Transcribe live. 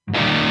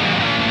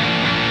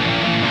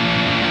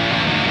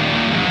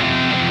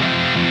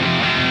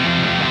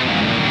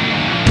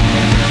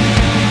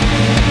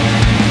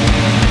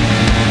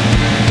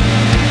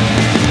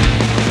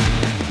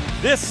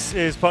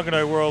This is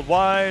Punkanoi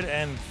Worldwide,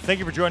 and thank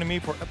you for joining me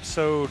for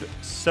episode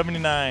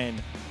 79.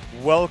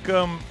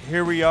 Welcome.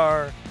 Here we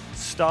are,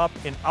 stop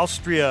in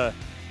Austria.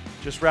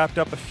 Just wrapped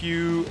up a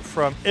few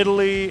from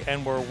Italy,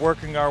 and we're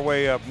working our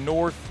way up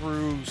north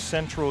through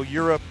Central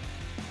Europe.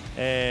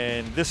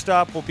 And this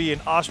stop will be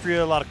in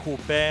Austria. A lot of cool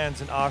bands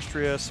in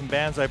Austria. Some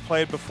bands I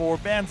played before,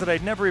 bands that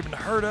I'd never even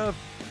heard of.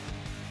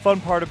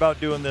 Fun part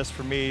about doing this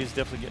for me is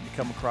definitely getting to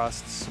come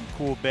across some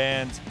cool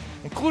bands,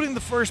 including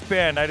the first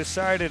band. I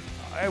decided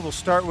I will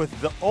start with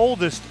the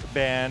oldest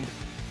band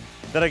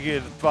that I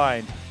could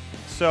find.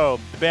 So,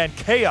 the band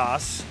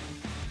Chaos.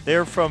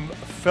 They're from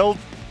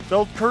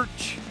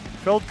Feldkirch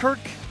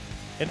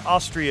in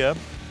Austria.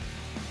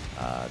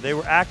 They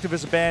were active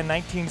as a band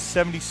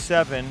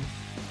 1977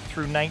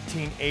 through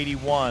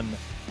 1981,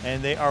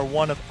 and they are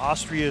one of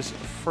Austria's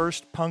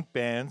first punk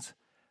bands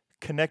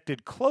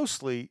connected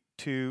closely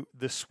to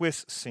the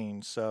Swiss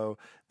scene. So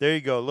there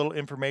you go, a little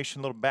information,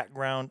 a little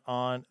background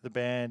on the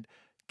band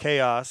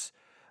Chaos.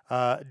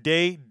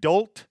 Die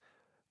Dolt,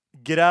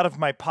 Get Out of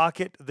My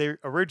Pocket. They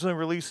originally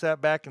released that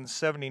back in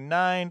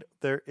 79.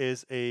 There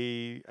is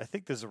I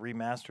think there's a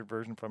remastered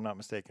version if I'm not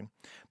mistaken,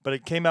 but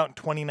it came out in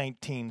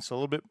 2019, so a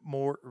little bit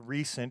more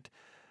recent,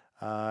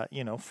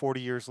 40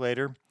 years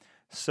later.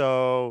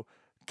 So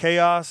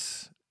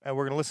Chaos, and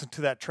we're going to listen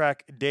to that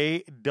track,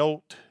 Die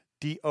Dolt,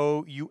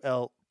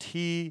 Doult.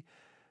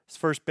 It's the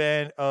first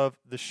band of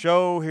the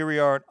show. Here we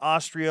are in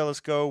Austria. Let's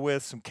go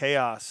with some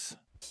Chaos.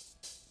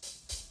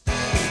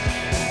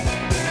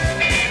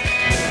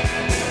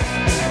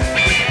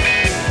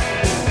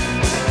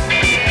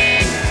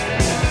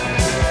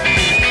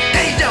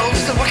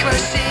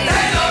 Machine.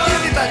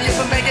 Everybody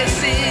up a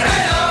magazine.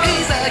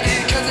 He's a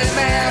good cousin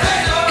man.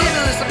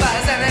 Even if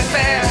somebody's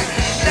unfair.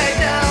 They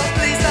know,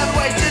 please don't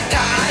waste your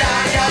time.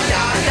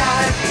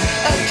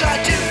 I'm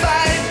trying to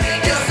find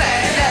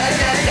yourself.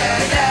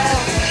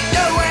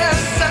 Go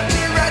and something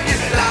to run you.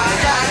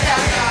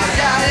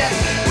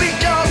 We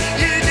go,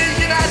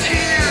 you're not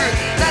here.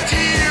 Not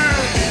here.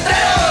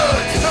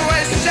 Don't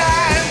waste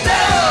time.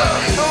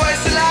 Don't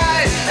waste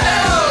life.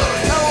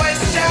 Don't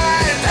waste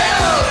time.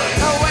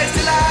 Don't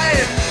waste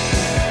life.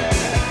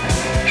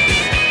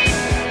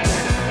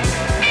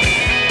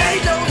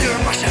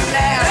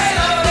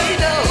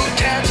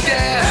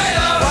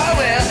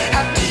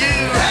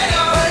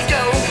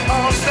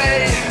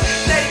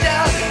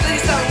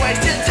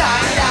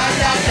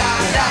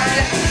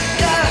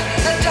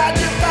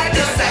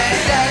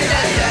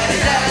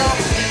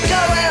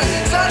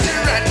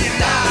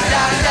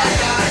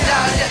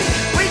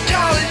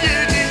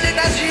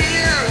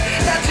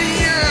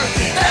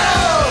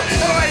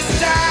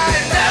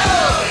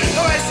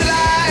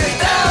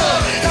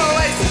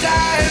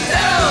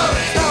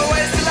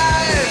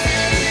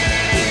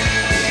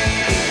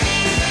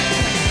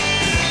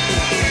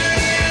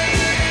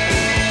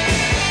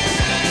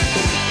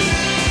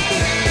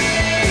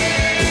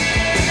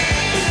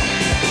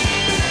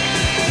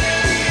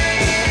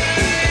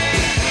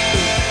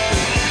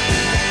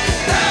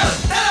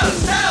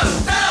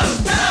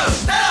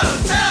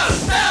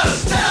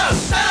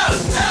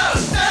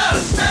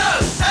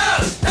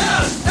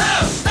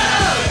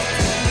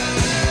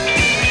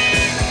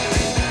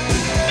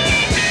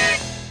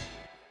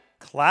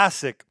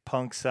 Classic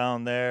punk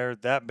sound there.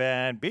 That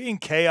band being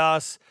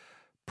Chaos,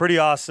 pretty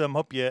awesome.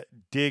 Hope you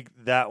dig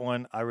that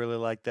one. I really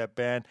like that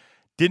band.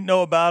 Didn't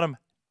know about them.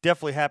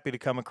 Definitely happy to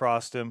come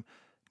across them.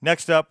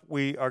 Next up,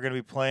 we are going to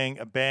be playing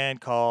a band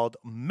called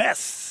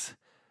Mess.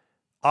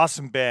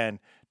 Awesome band.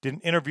 Did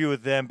an interview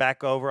with them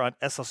back over on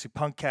SLC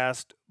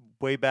Punkcast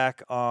way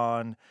back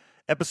on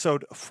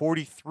episode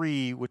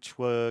 43, which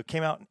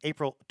came out in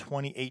April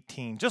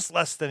 2018. Just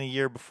less than a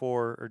year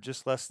before, or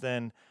just less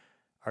than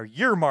our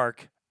year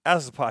mark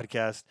as a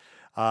podcast.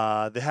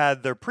 They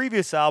had their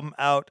previous album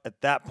out at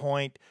that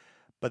point,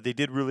 but they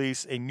did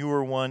release a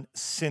newer one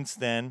since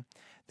then.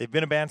 They've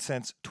been a band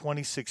since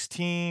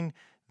 2016.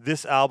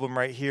 This album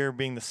right here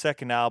being the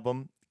second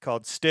album,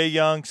 called Stay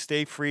Young,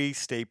 Stay Free,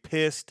 Stay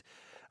Pissed.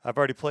 I've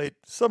already played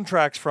some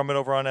tracks from it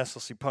over on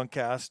SLC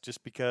Punkcast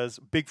just because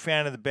big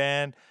fan of the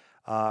band.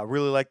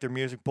 Really like their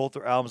music. Both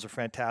their albums are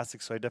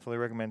fantastic, so I definitely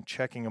recommend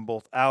checking them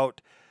both out.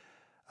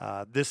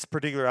 This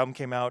particular album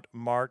came out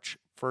March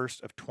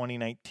 1st of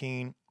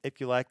 2019. If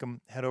you like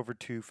them, head over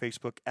to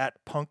Facebook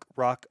at Punk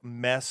Rock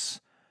Mess.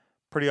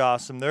 Pretty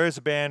awesome. There is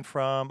a band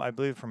from, I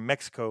believe, from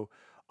Mexico,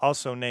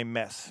 also named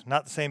Mess.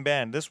 Not the same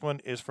band. This one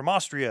is from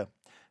Austria.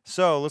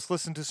 So let's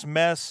listen to some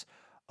Mess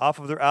off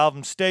of their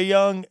album Stay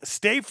Young,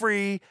 Stay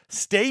Free,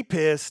 Stay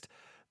Pissed.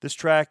 This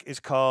track is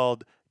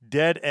called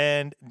Dead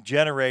End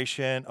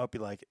Generation. Hope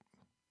you like it.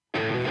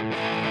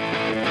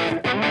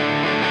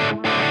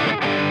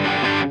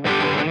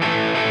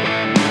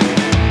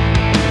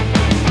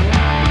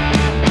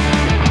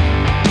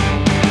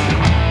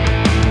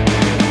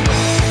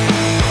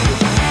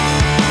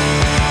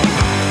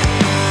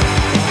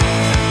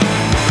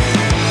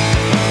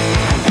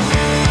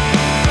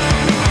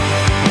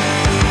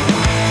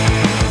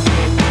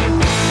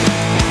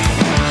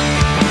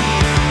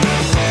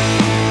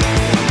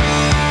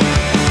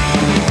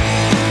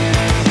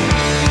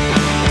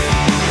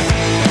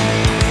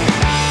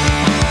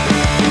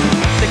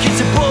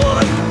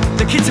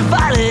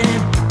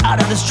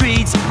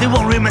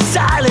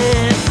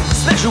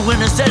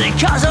 winter setting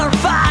cars on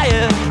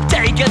fire.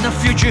 They get the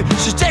future,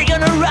 so they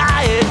gonna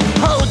riot.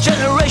 Whole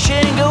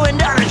generation going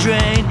down the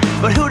drain.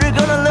 But who they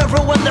gonna learn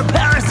from when their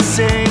parents the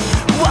same?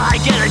 Why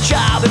get a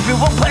job if you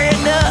won't pay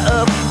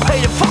enough?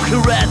 Pay the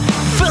fucking rent,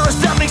 fill the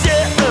stomachs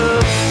up.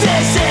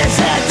 This is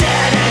a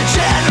dead-end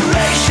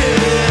generation.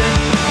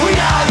 We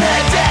are the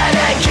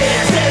dead-end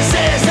kids. This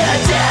is a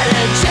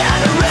dead-end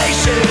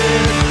generation.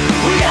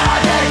 We are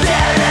the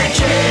dead-end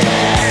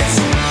kids.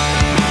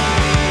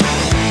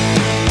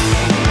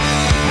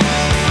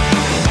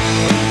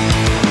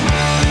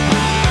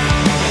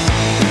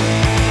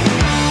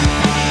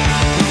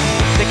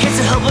 The kids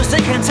are helpless,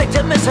 they can't take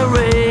the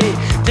misery.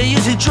 They're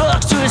using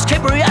drugs to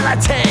escape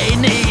reality.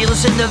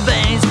 Needles in the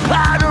veins,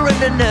 powder in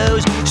the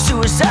nose,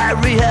 suicide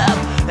rehab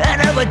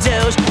and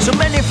overdose. So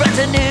many friends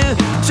I knew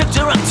took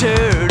the wrong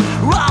turn.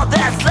 All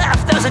that's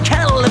left, there's a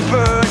candle that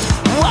burns.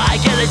 Why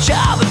get a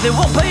job if they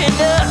won't pay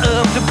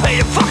enough to pay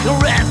the fucking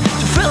rent,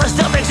 to fill their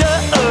stomachs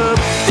up?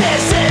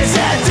 This is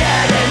a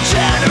dead-end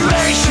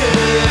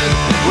generation.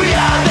 We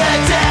are the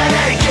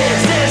dead-end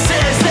kids. This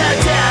is the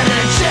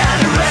dead-end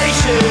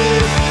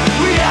generation.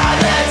 We are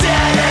the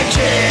dead-end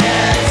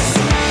kids.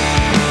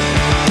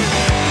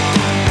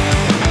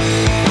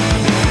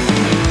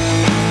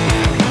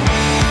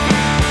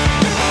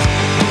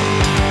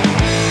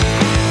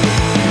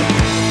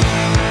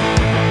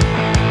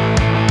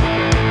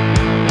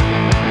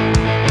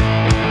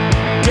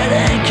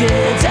 Dead-end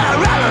kids are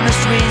out on the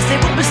streets, they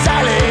won't be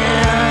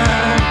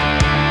silent.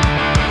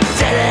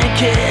 Dead-end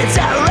kids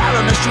are out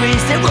on the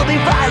streets, they will be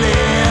violent.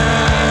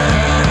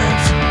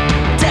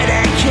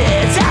 Dead-end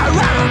kids are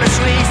out on the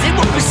streets, they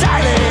won't be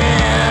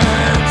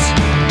silent.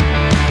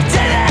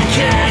 Dead-end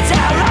kids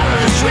are out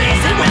on the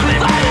streets, they will be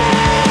violent.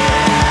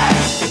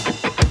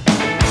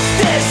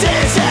 This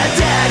is a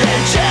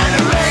dead-end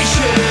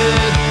generation.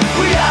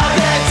 We are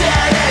the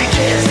dead-end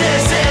kids.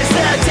 This is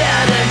the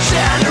dead-end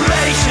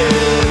generation.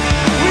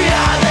 We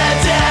are the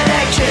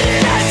dead-end kids.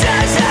 This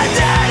is the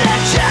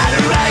dead-end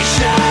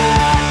generation.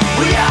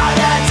 We are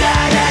the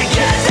dead-end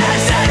kids.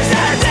 This is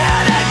the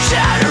dead-end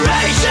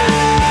generation.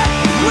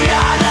 We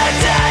are the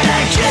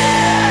dead-end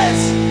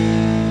kids.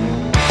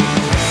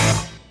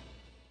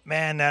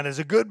 Man, that is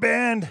a good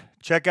band.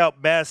 Check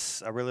out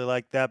Bess. I really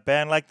like that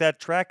band. I like that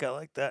track. I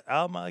like that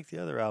album. I like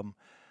the other album.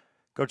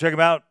 Go check them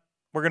out.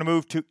 We're going to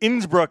move to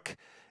Innsbruck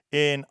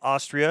in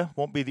Austria.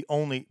 Won't be the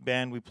only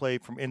band we play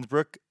from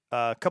Innsbruck.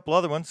 A couple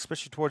other ones,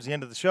 especially towards the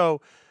end of the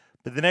show.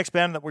 But the next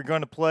band that we're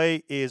going to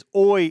play is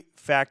Oi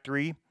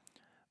Factory.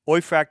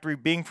 Oi Factory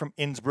being from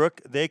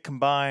Innsbruck. They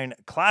combine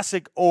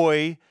classic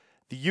Oi,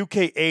 the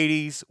UK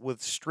 80s,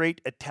 with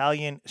straight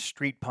Italian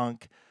street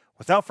punk,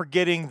 without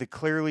forgetting the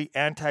clearly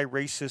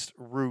anti-racist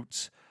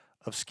roots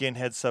of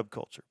skinhead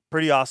subculture.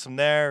 Pretty awesome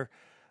there.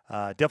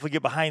 Definitely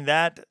get behind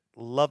that.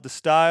 Love the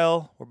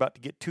style. We're about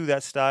to get to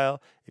that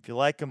style. If you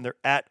like them, they're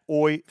at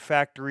Oi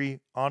Factory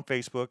on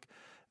Facebook.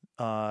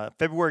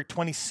 February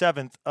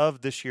 27th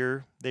of this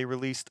year, they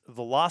released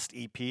the Lost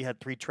EP, had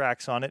 3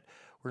 tracks on it.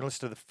 We're going to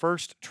listen to the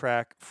first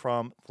track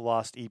from the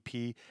Lost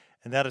EP,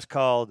 and that is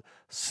called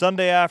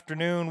Sunday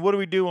Afternoon. What do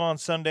we do on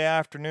Sunday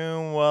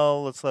afternoon?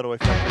 Well, let's let Oi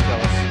Factory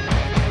tell us.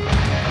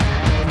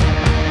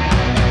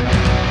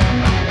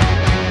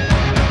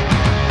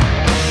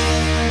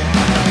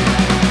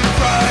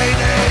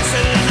 Friday,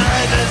 Saturday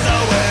night as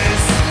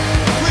always.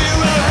 We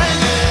were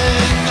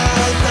hanging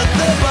out at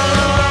the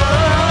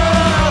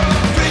bar,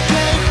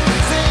 drinking,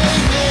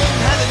 singing,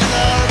 having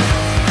love.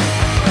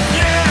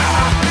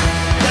 Yeah,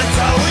 that's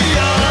how we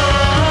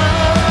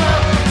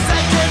are.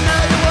 Second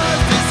night was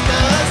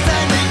discussed,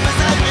 standing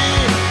beside me.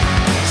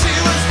 She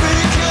was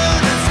pretty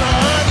cute and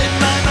smart in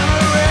my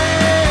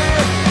memory.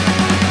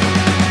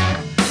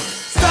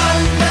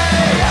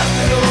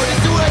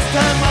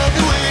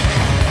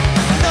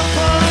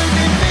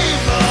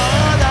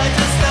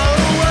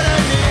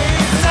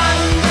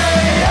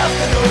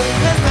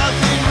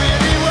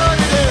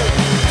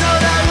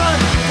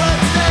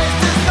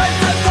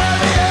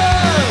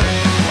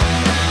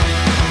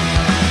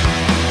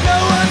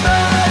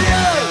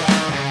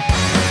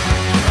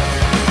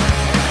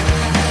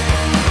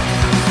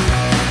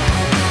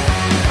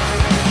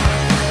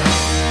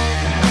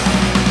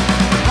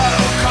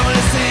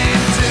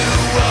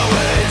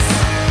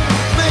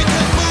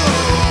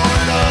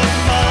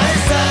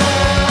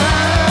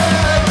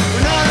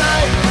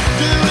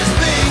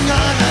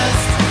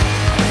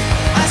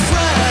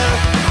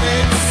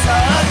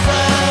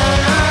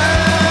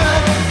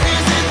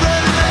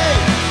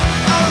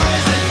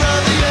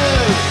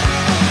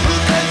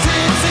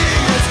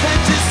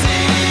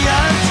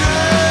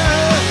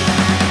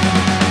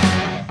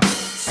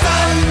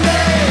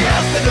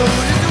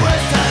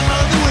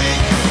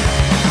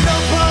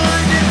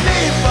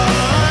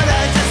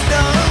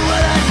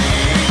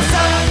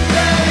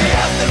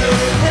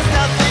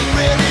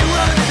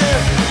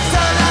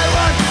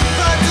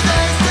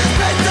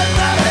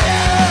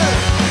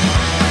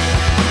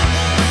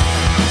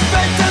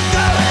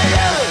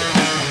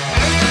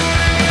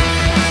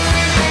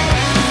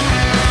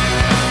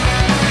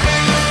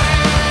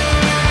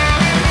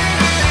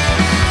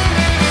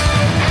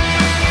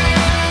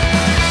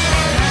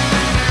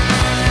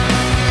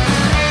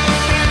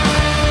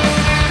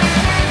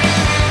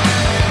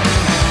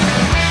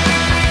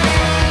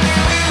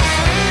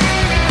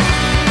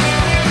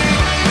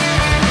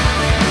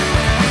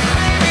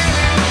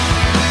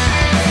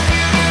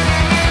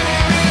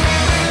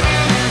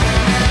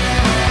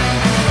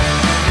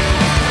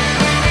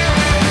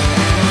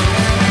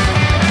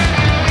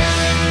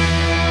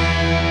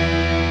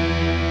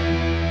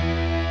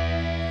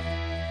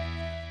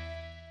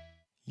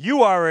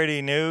 You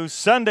already knew.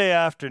 Sunday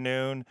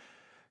afternoon.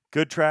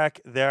 Good track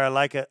there. I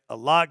like it a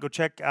lot. Go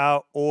check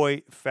out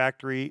Oi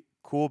Factory.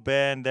 Cool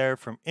band there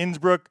from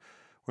Innsbruck.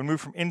 We're going to move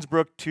from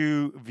Innsbruck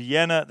to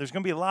Vienna. There's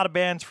going to be a lot of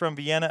bands from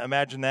Vienna.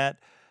 Imagine that.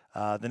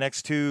 The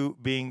next two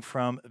being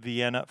from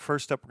Vienna.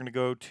 First up, we're going to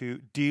go to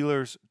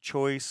Dealer's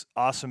Choice.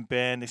 Awesome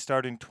band. They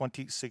started in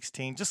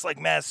 2016, just like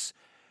Mess.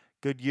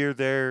 Good year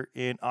there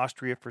in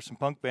Austria for some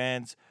punk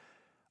bands.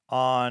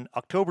 On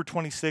October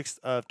 26th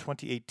of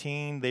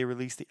 2018, they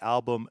released the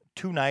album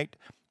Tonight.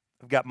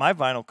 I've got my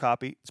vinyl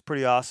copy. It's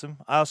pretty awesome.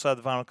 I also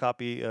have the vinyl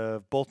copy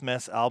of both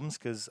Mess albums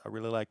because I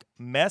really like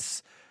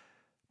Mess.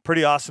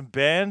 Pretty awesome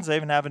bands. I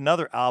even have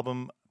another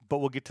album, but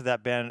we'll get to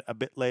that band a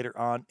bit later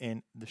on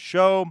in the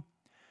show.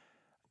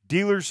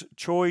 Dealer's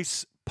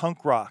Choice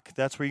Punk Rock.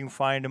 That's where you can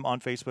find them on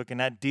Facebook,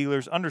 and at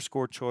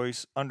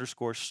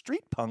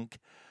Dealers_Choice_Street Punk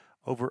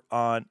over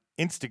on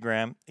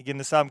Instagram. Again,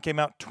 this album came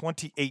out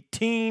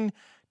 2018.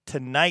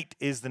 Tonight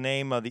is the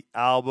name of the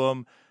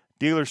album.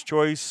 Dealer's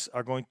Choice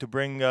are going to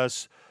bring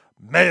us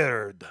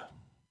Merde.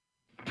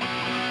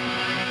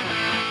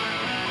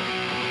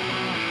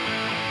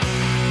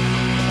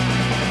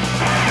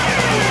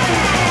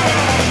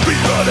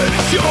 Viva le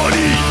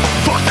elezioni,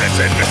 fatte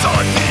sempre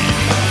pesanti,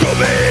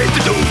 promette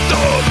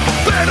tutto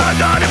per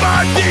andare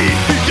avanti,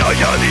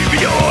 migliaia di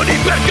milioni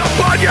per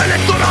campagne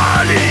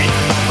elettorali,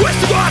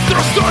 questi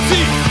quattro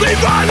stronzi li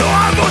vanno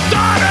a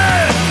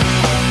votare!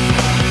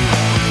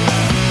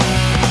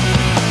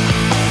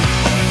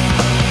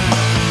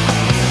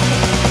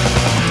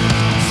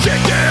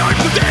 Siete al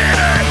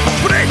potere,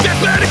 prende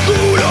per il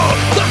culo,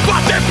 non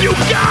fate più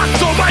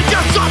cazzo, ma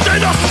incazzate i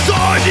nostri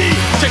sogni.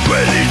 Se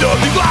quelli non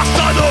vi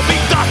bastano, vi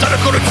date la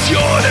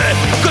corruzione,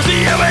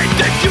 così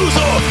avete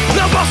chiuso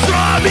la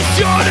vostra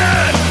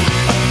missione.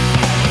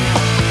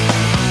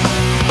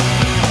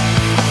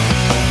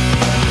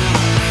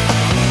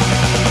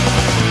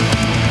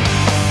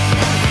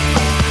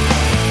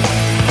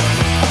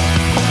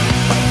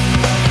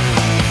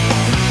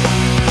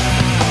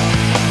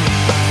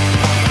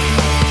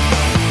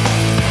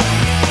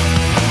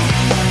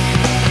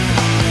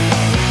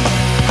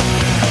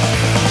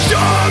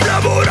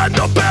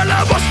 Per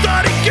la vostra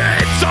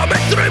ricchezza,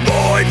 mentre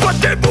voi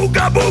fate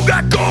buga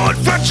buga con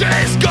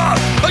Francesca,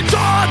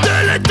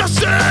 alzate le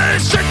tasse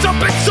senza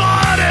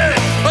pensare,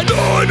 e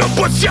noi non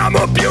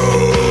possiamo più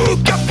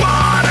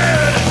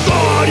cappare.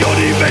 Voglio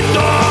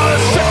diventare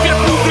sempre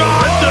più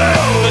grande,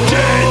 la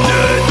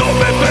gente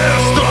dove per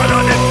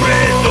strada nel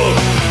freddo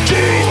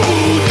ci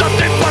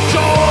sputate in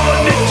faccia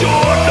ogni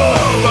giorno,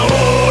 ma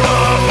ora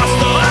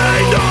basta, è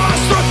il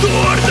nostro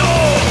turno.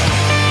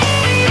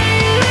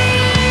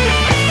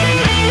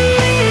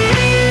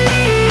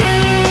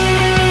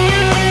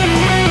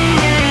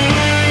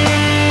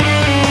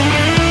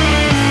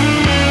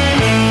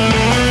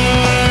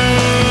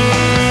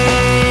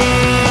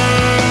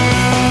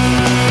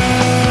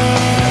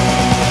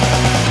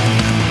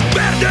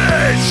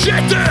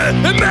 Siete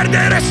e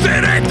merde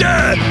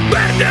resterete,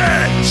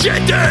 merde,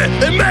 siete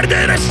e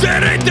merde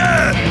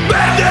resterete,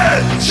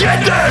 merde,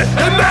 siete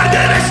e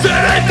merde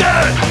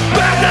resterete,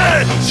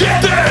 merde,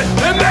 siete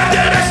e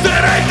merde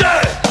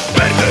resterete,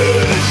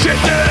 merde,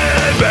 siete e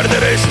merde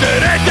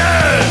resterete,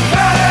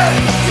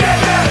 merde,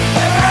 siete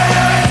e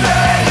merde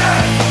resterete,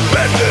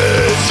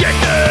 merde,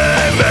 siete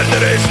e merde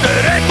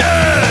resterete.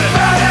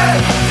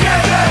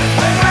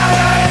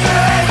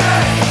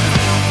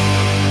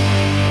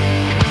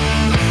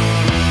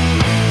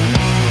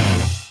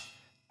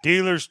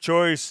 Dealer's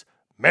Choice,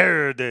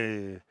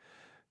 Merde.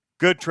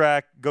 Good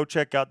track. Go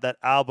check out that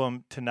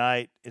album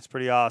Tonight. It's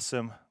pretty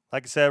awesome.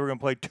 Like I said, we're going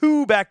to play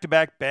two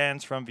back-to-back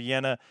bands from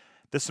Vienna.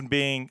 This one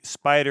being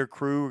Spider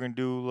Crew. We're going to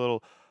do a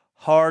little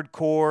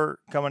hardcore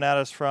coming at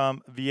us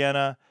from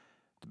Vienna.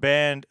 The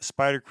band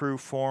Spider Crew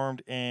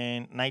formed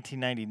in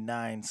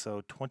 1999,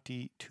 so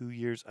 22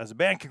 years as a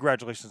band.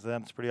 Congratulations to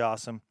them. It's pretty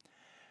awesome.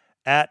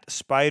 At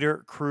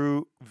Spider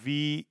Crew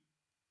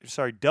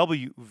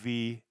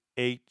WVSHC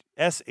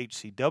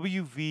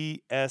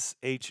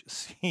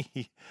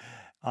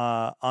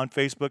on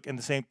Facebook, and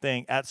the same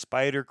thing at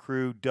Spider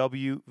Crew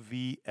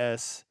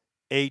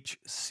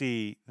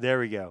WVSHC. There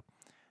we go.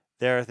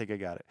 There, I think I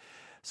got it.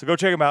 So go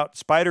check them out.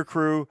 Spider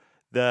Crew.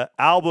 The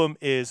album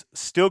is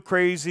Still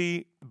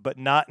Crazy But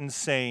Not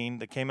Insane.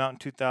 That came out in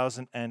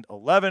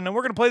 2011, and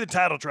we're gonna play the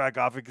title track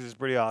off it because it's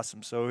pretty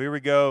awesome. So here we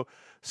go.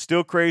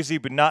 Still Crazy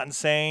But Not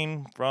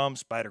Insane from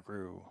Spider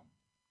Crew.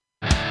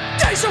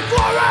 Days of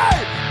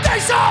worry,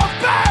 days of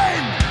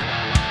pain.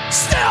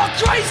 Still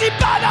crazy,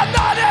 but I'm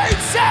not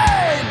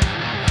insane.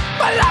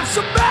 My life's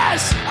a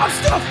mess, I'm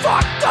still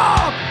fucked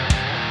up.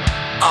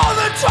 All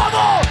the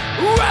trouble,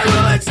 where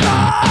will it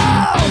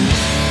stop?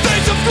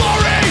 Days of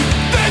glory,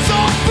 days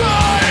of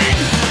pain.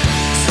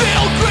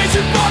 Still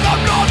crazy, but I'm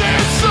not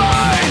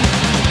insane.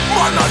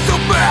 My life's a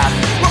mess,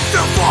 I'm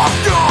still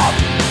fucked up.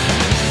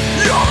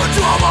 All the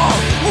trouble,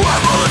 where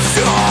will it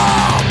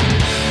stop?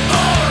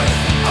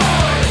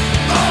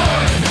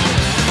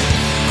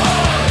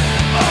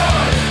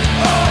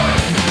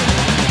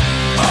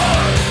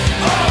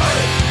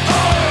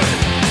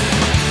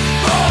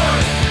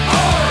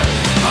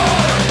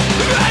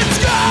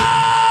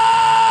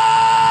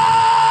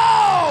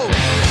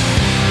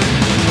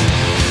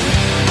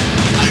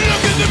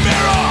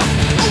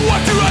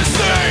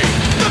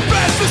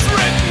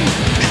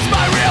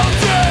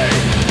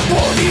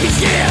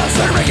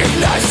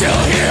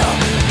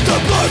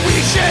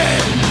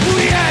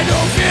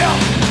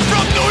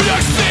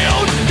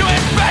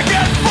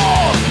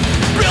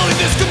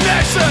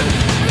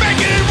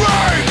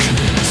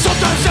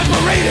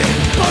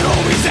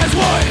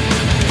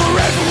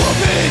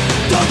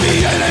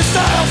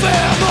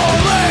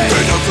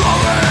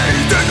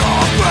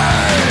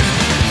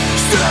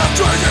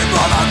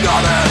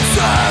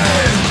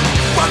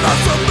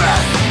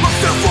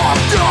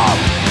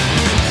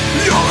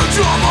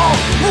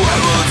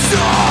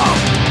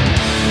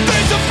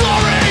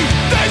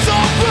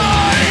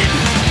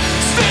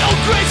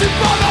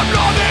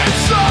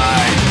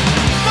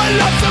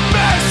 life's a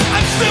mess,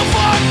 I'm still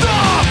fucked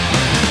up.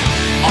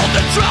 All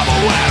the trouble,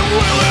 when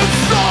will it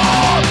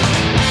stop?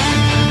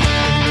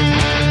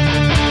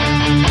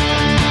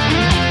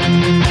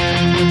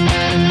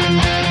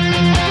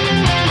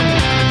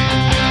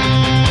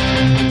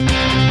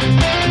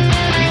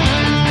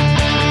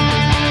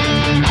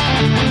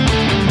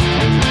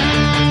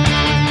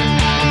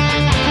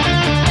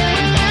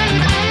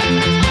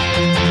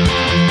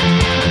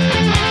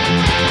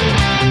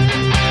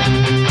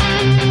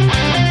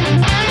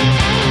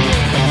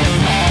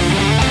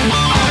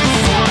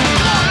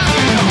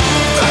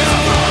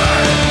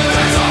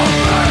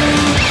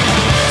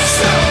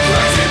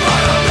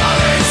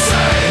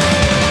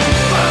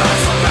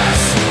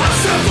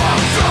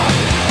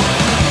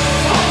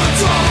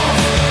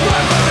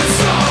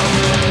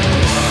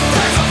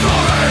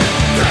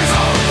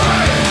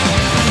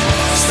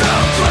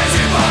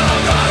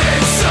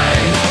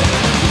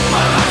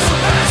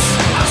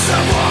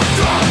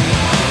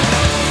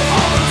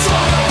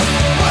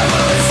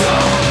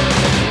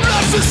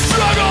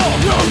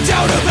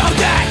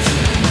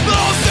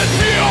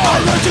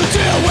 To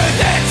deal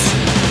with it,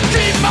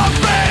 keep my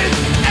faith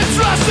and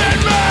trust in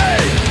me.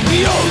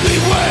 The only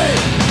way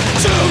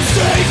to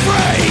stay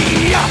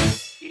free.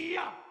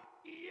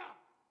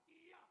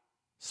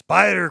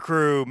 Spider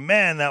Crew,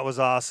 man, that was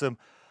awesome.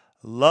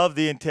 Love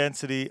the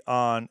intensity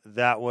on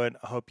that one.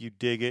 I hope you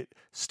dig it.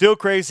 Still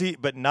crazy,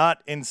 but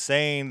not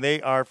insane.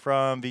 They are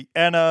from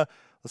Vienna.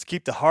 Let's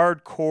keep the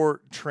hardcore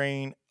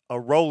train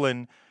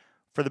a-rolling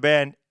for the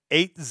band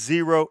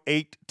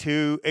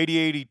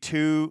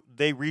 8082.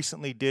 They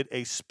recently did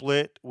a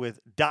split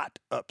with Dot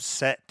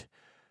Upset,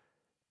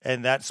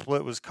 and that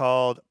split was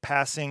called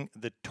Passing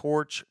the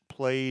Torch.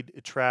 Played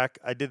a track.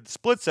 I did the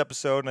splits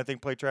episode, and I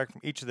think played a track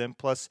from each of them,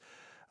 plus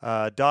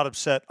Dot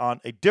Upset on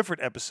a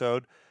different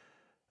episode.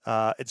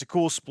 It's a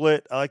cool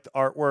split. I like the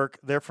artwork.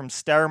 They're from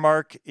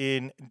Steiermark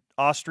in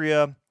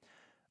Austria.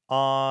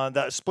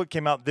 That split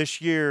came out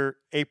this year,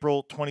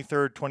 April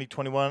 23rd,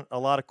 2021. A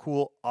lot of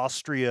cool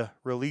Austria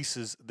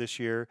releases this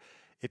year.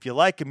 If you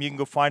like them, you can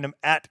go find them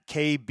at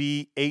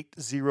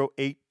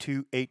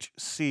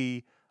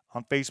KB8082HC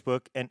on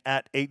Facebook and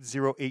at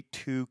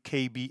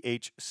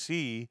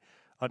 8082KBHC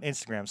on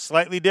Instagram.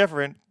 Slightly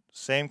different,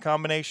 same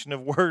combination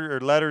of word or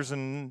letters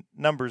and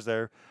numbers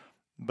there,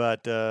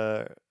 but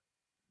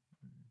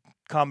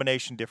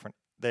combination different.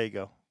 There you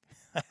go.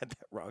 I had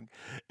that wrong.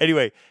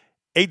 Anyway,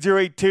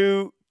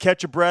 8082,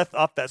 Catch a Breath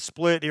off that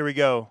split. Here we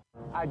go.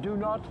 I do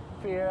not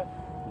fear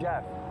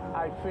death.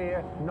 I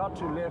fear not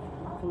to live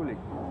fully.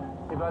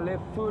 If I live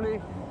fully,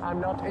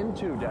 I'm not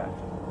into death.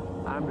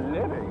 I'm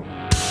living.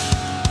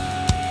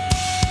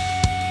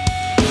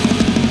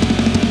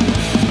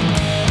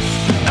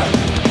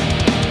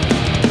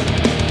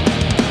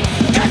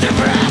 Catch your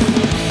breath.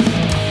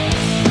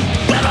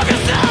 Remove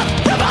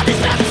yourself from all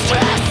this mental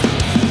stress.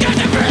 Catch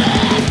your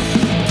breath.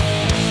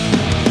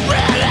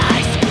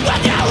 Realize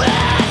what you're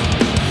in.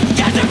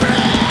 Catch your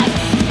breath.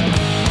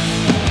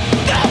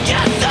 Don't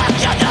get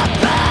stuck in the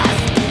past.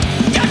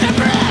 Catch your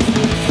breath.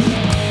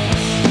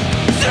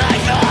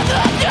 Straight for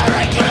the your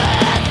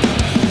regret.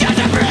 Catch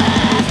your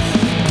breath.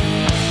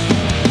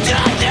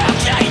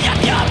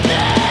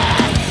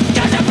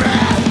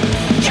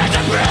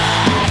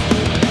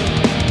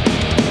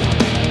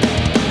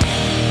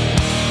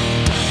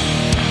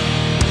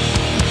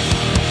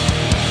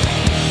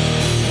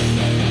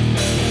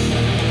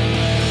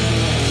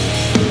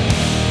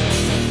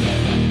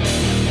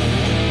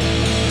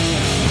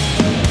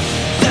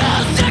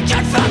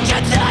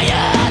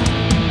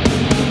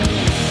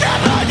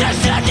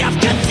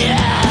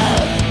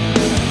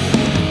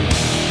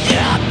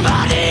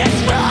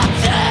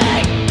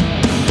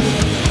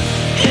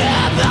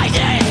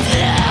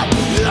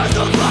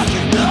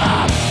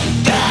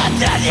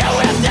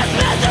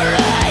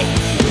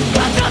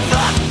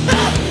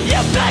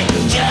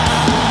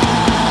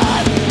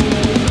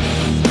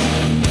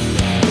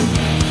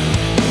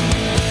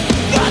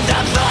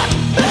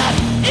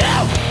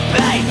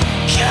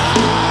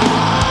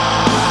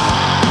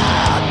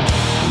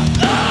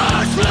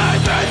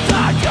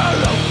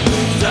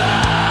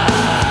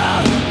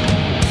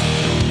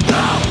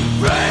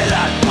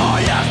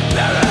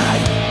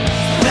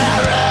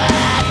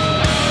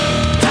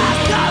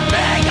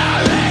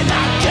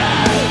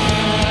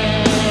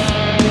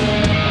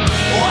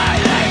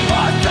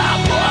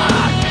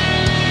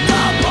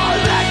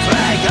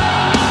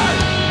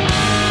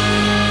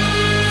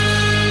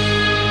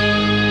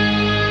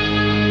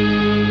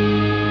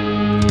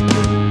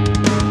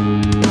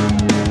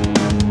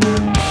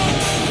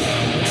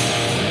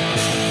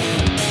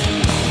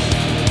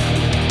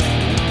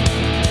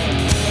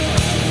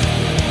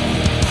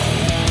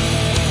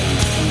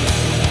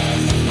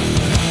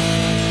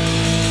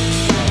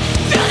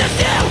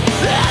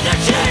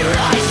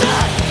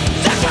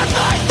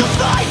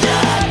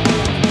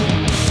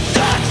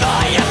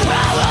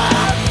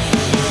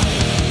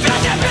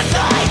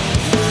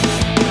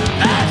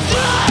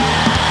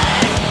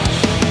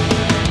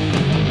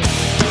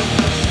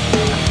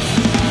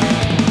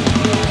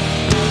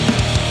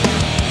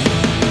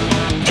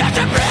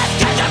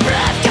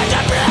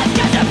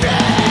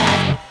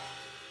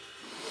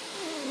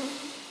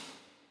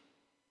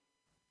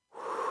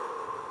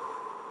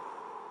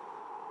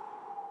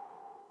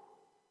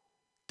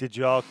 Did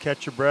you all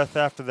catch your breath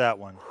after that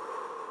one?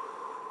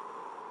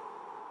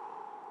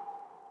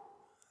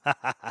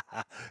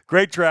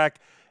 Great track,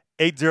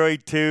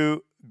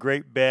 8082,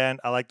 great band.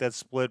 I like that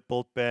split.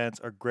 Both bands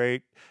are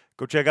great.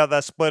 Go check out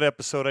that split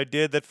episode I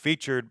did that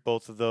featured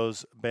both of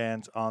those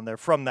bands on there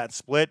from that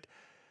split.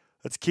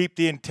 Let's keep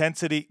the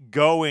intensity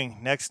going.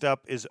 Next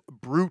up is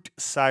Brute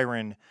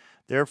Siren.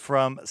 They're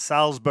from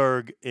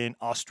Salzburg in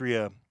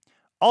Austria.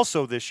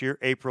 Also this year,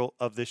 April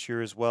of this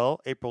year as well,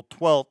 April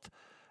 12th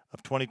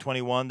of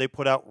 2021, they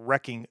put out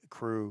Wrecking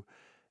Crew.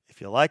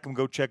 If you like them,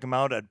 go check them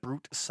out at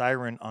Brute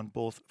Siren on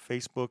both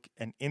Facebook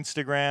and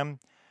Instagram.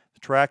 The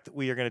track that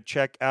we are going to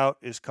check out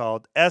is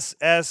called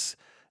SSDD.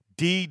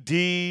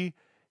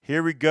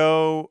 Here we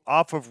go.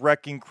 Off of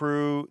Wrecking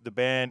Crew, the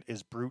band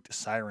is Brute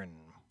Siren.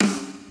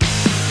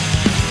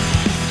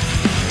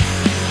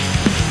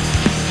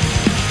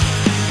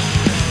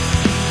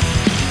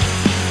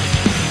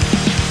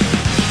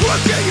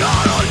 Working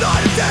hard all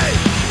night and day,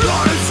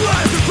 Lord and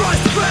swears the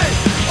price to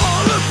pay.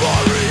 All of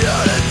our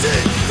reality,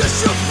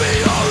 this should be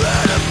our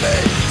enemy.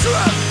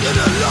 Trapped in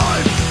a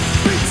life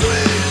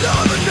between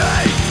love and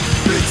hate,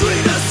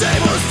 between the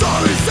same old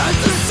stories and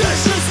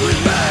decisions we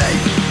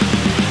make.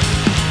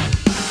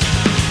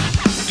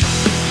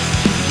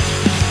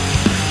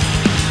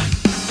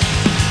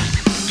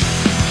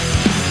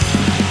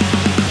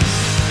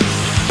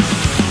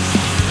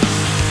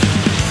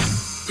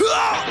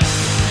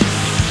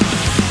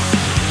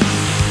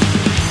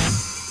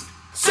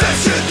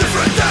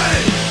 Different day,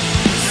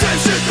 same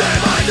shit day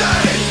by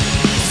day.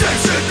 Same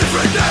shit,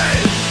 different day.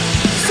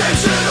 Same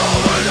shit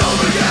over and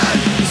over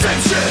again.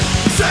 Same shit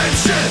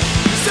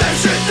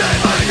day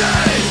by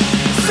day.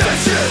 Same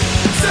shit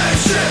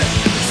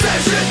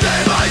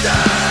day by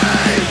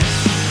day.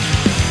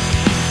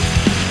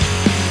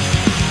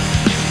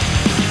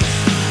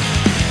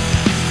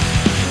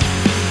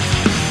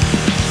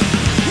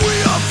 We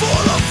are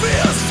full of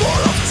fears,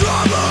 full of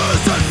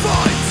troubles and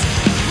fights.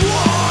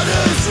 What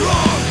is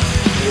wrong?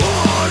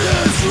 What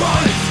is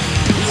right?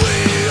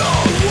 We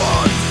all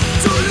want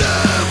to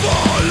live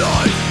our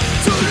life,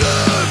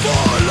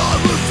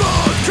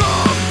 without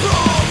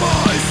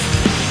compromise.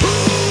 Who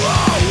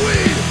are we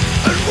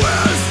and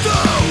where's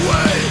the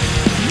way?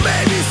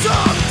 Maybe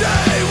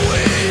someday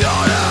we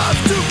all have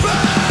to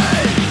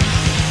pay.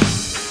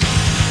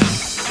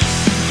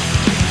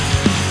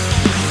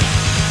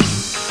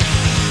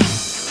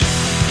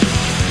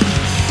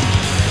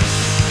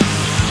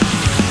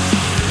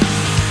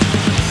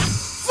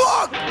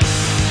 Fuck!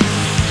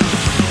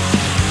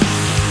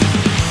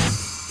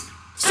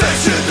 Same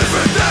shit,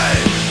 different day.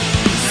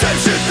 Same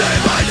shit day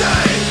by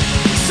day.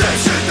 Same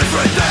shit,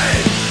 different day.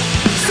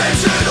 Same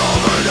shit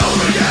over and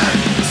over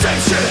again. Same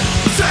shit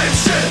day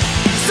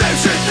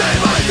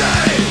by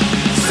day.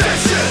 Same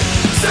shit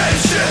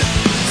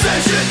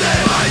day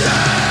by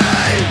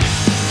day.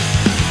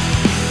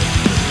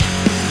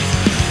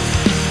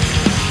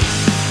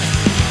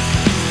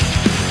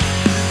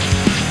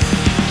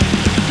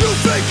 You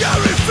think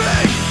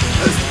everything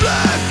is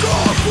black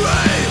or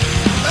gray?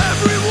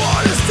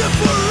 Everyone is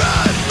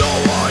different, no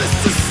one is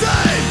the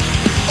same.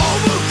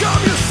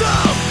 Overcome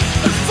yourself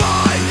and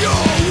find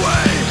your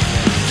way.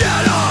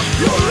 Get up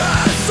your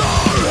ass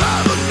or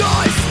have a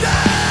nice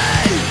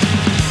day.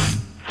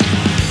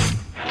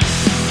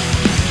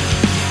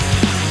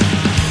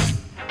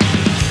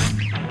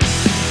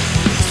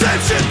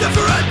 Same shit,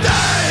 different day.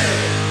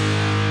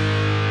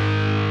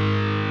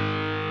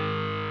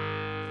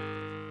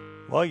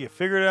 Well, you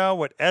figured out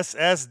what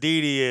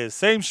SSDD is.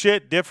 Same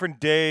shit,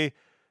 different day.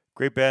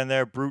 Great band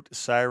there, Brute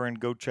Siren.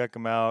 Go check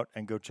them out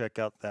and go check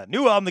out that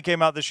new album that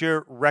came out this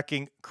year,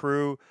 Wrecking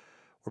Crew.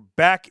 We're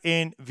back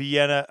in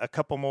Vienna, a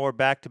couple more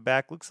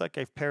back-to-back. Looks like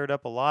I've paired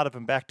up a lot of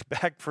them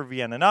back-to-back for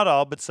Vienna. Not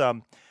all, but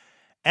some.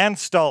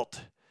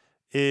 Anstalt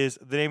is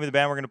the name of the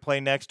band we're going to play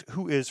next,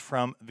 who is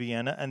from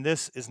Vienna. And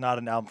this is not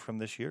an album from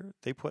this year.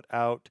 They put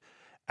out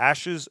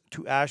Ashes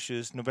to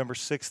Ashes, November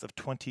 6th of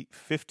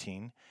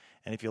 2015.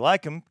 And if you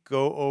like them,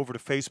 go over to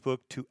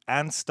Facebook to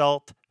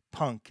Anstalt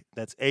Punk.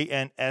 That's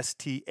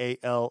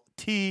ANSTALT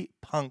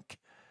Punk.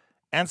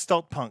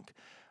 Anstalt Punk.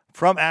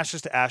 From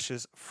Ashes to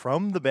Ashes,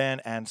 from the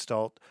band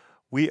Anstalt,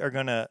 we are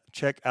going to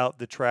check out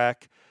the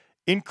track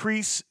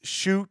Increase,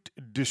 Shoot,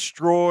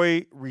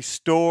 Destroy,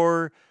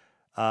 Restore.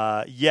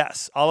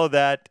 Yes, all of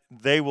that.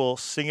 They will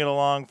sing it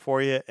along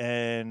for you.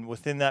 And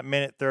within that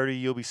minute 30,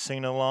 you'll be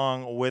singing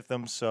along with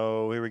them.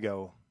 So here we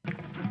go. With 10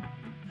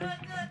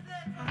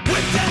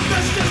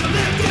 messages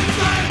lived in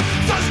flame,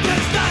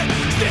 sustenance night,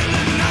 still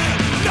in the night.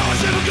 No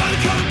one's ever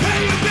gonna come and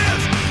pay your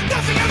bills.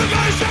 Nothing ever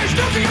gonna change,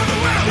 nothing ever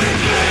will.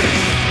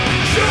 Increase,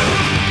 shoot,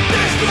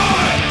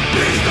 destroy,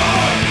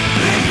 restore.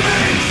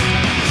 Increase,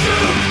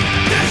 shoot,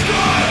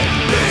 destroy,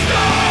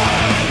 restore.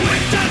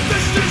 With 10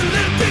 messages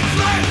lived in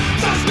flame,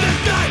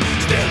 sustenance night,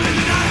 still in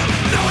the night.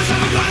 No one's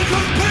ever gonna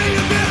come and pay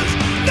your bills.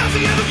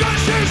 Nothing ever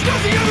gonna change,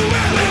 nothing ever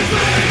will.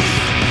 Increase,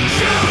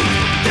 shoot,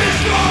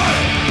 destroy,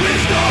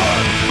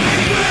 restore.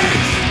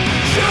 Increase,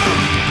 shoot,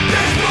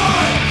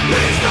 destroy,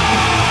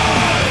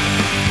 restore.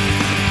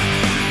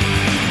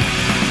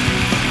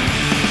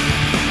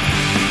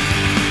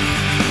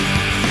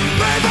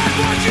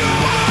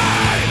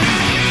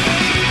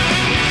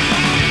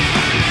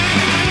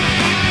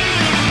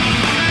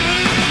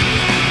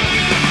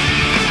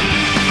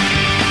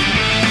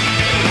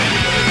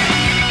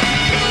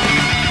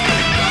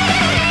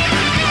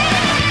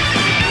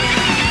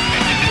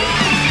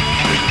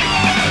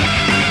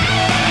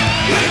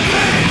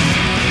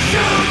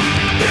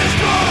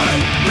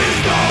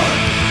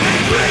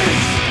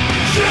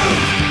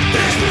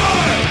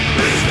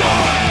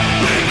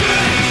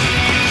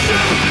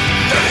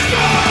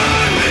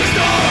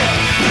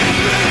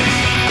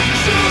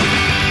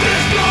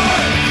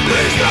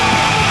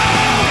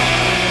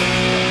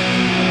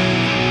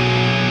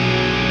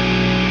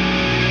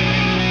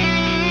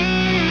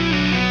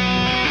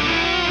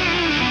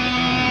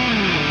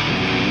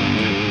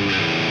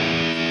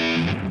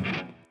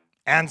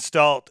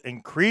 Anstalt,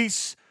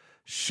 Increase,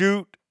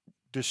 Shoot,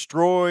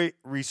 Destroy,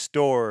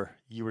 Restore.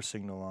 You were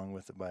singing along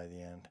with it by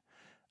the end.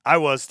 I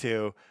was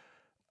too.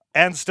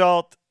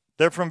 Anstalt,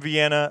 they're from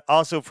Vienna.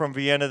 Also from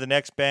Vienna, the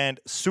next band,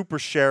 Super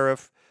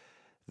Sheriff.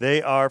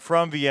 They are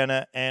from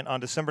Vienna, and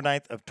on December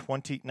 9th of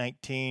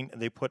 2019,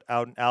 they put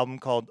out an album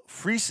called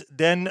Fries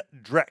den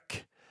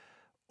Dreck,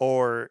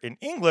 or in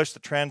English,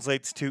 that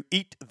translates to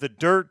Eat the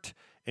Dirt.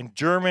 In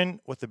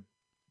German, with the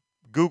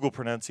Google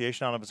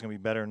pronunciation, I don't know if it's going to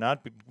be better or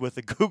not, but with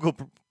the Google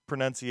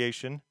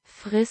pronunciation.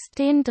 Friss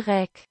den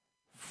Dreck.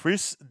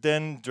 Friss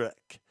den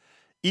Dreck.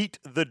 Eat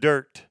the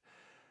Dirt.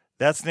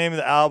 That's the name of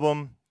the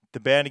album. The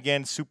band,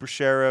 again, Super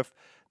Sheriff.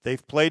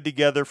 They've played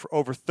together for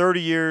over 30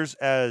 years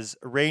as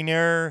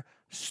Rainer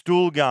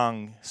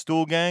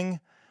Stuhlgang,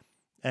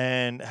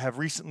 and have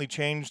recently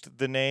changed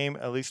the name,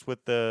 at least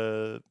with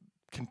the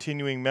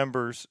continuing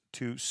members,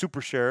 to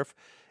Super Sheriff.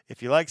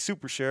 If you like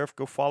Super Sheriff,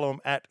 go follow him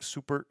at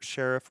Super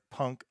Sheriff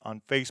Punk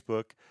on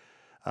Facebook.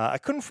 I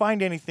couldn't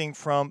find anything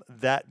from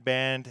that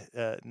band,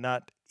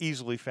 not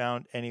easily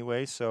found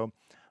anyway, so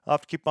I'll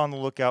have to keep on the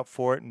lookout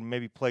for it and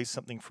maybe play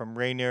something from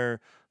Rainer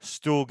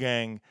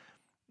Stuhlgang.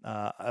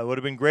 It would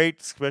have been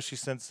great, especially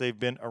since they've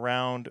been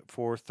around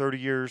for 30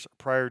 years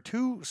prior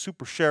to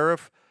Super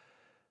Sheriff.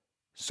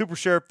 Super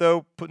Sheriff,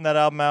 though, putting that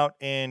album out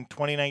in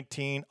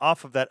 2019.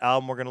 Off of that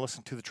album, we're going to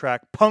listen to the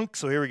track Punk,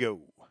 so here we go.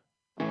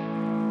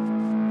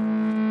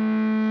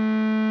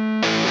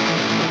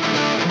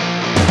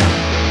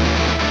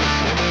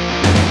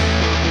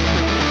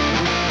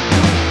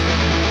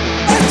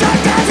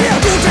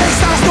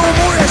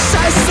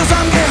 Scheiß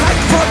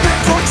zusammengehackt vor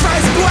Blick und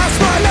Scheiß. Du hast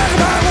nur leere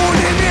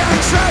Parole in mir.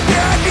 Schreib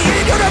dir an die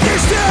Idee oder wir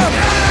stirben.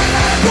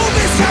 Du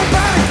bist kein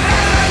Punk.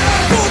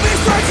 Du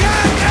bist nur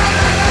krank.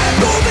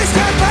 Du bist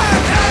kein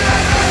Punk.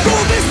 Du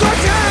bist nur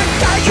krank.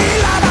 Dein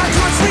Gelaber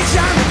kotzt mich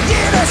an.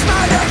 Jedes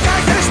Mal der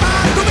gleiche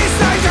Schmarrn. Du bist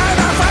ein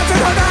kleiner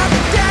Fahrzeugsoldat,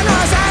 der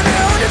nur seine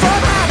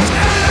Uniform hat.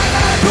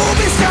 Du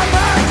bist kein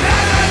Punk.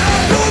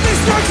 Du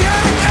bist nur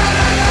krank.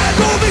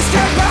 Du bist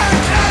kein Punk.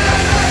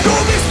 Du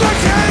bist nur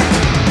krank.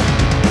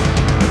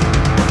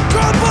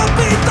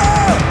 Pompito,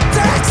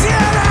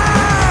 Texiera!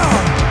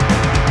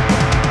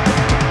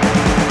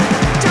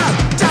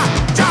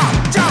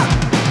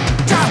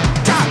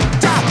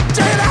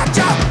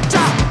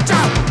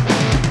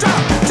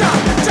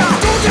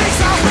 Du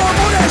kriegst auch nur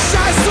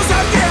Mode-Scheiß,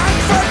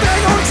 zusammengehackt von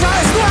Dreck und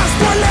Scheiß. Du hast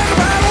nur leere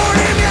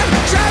Parole in mir.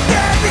 Schreib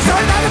dir endlich,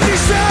 sollen alle auf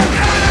dich stirben.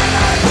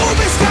 Du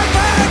bist kein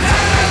Punk.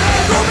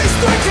 Du bist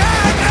nur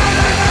krank.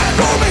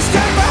 Du bist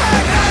kein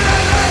Punk.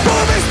 Du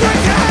bist nur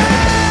krank.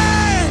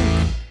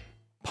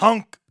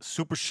 Punk,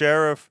 Super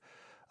Sheriff,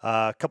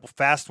 a couple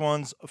fast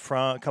ones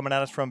coming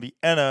at us from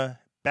Vienna,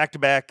 back to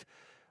back.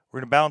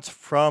 We're going to bounce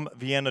from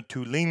Vienna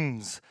to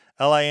Linz,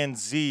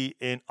 Linz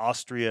in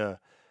Austria.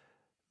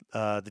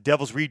 The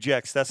Devil's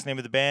Rejects, that's the name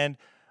of the band.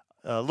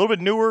 A little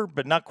bit newer,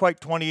 but not quite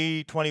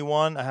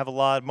 2021. I have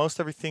most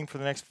everything for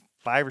the next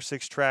 5 or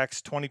 6 tracks,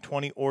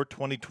 2020 or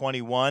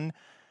 2021.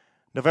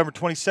 November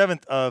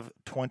 27th of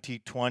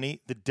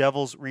 2020, the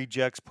Devil's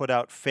Rejects put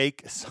out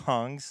Fake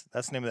Songs.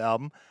 That's the name of the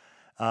album.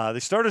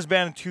 They started as a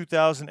band in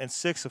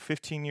 2006, so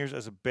 15 years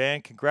as a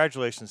band.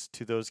 Congratulations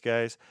to those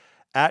guys.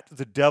 At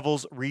the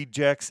Devil's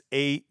Rejects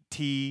AT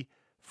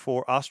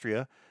for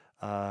Austria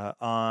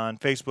on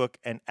Facebook,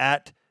 and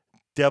at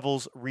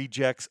Devil's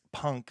Rejects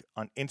Punk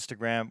on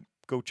Instagram.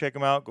 Go check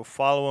them out. Go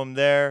follow them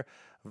there.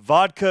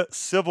 Vodka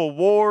Civil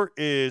War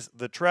is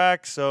the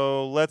track,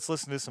 so let's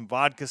listen to some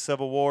Vodka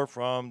Civil War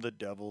from the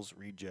Devil's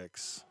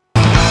Rejects.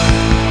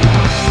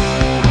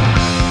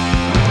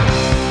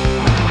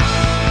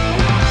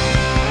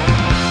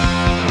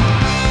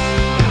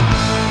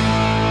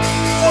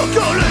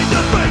 Calling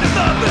the brain of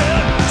the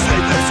man,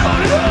 save this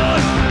holy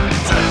heart.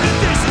 Turning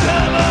this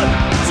hammer,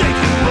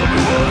 taking what we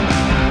want.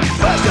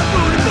 Crash the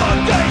food in our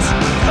gates,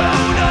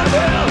 going out of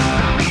hell.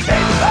 Take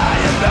the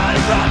fire,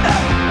 burning from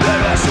them,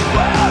 where I should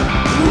wear.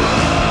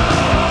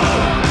 Whoa,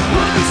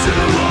 welcome to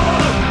the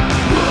war.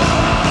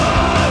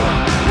 Whoa,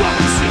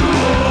 welcome to the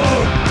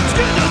war.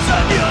 Skin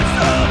outside the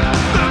unstop,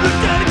 burn the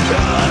dead and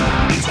gone.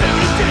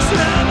 Tearing this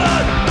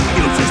hammer,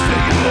 you just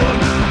take it on.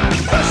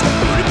 Crash the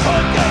food in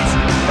our gates,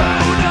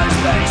 going out of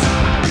space.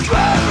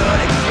 Driver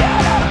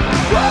together,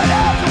 what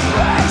out the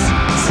race.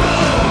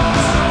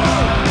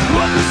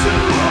 Welcome to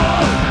the war.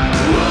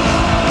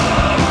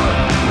 Whoa,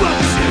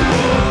 welcome to the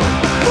war.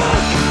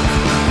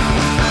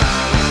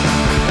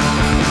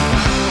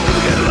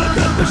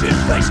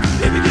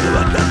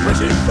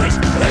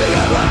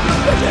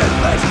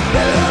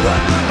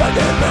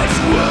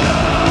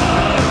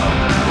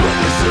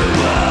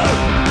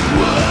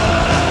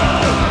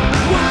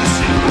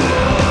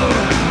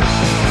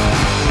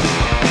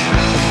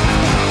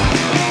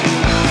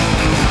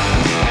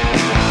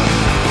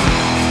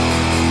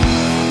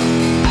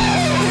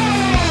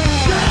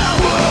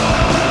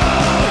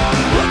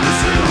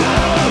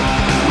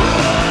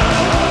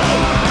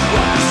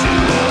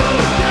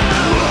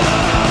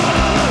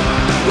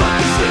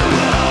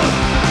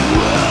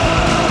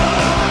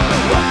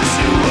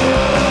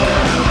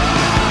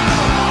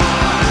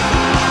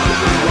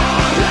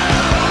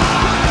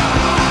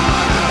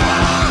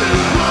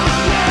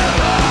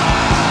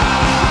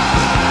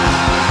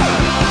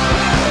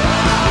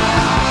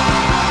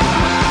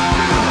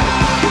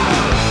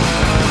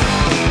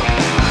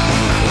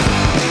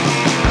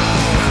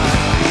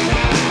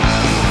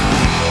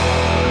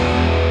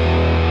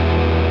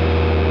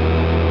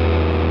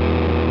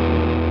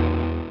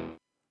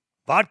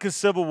 Vodka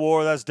Civil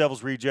War, that's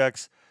Devil's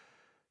Rejects.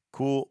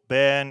 Cool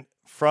band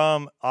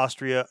from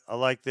Austria. I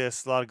like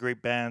this. A lot of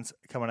great bands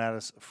coming at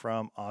us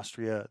from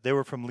Austria. They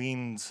were from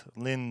Linz,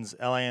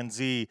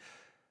 L-I-N-Z.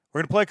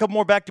 We're going to play a couple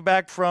more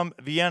back-to-back from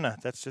Vienna.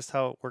 That's just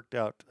how it worked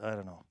out. I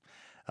don't know.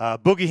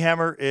 Boogie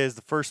Hammer is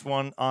the first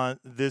one on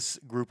this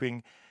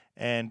grouping.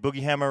 And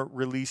Boogie Hammer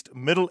released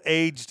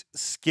Middle-Aged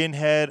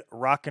Skinhead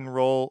Rock and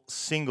Roll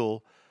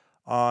single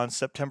on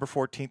September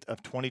 14th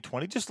of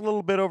 2020, just a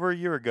little bit over a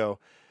year ago.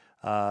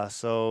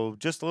 So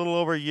just a little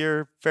over a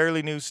year,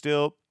 fairly new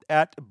still,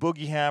 at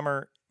Boogie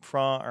Hammer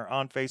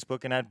on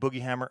Facebook and at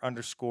Boogie Hammer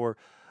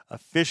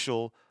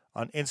 _official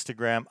on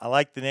Instagram. I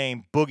like the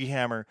name Boogie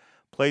Hammer.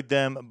 Played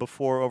them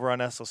before over on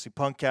SLC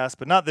Punkcast,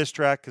 but not this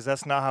track because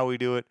that's not how we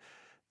do it.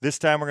 This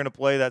time we're going to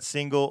play that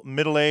single,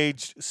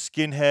 Middle-Aged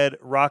Skinhead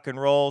Rock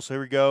and Roll. So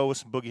here we go with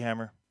some Boogie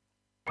Hammer.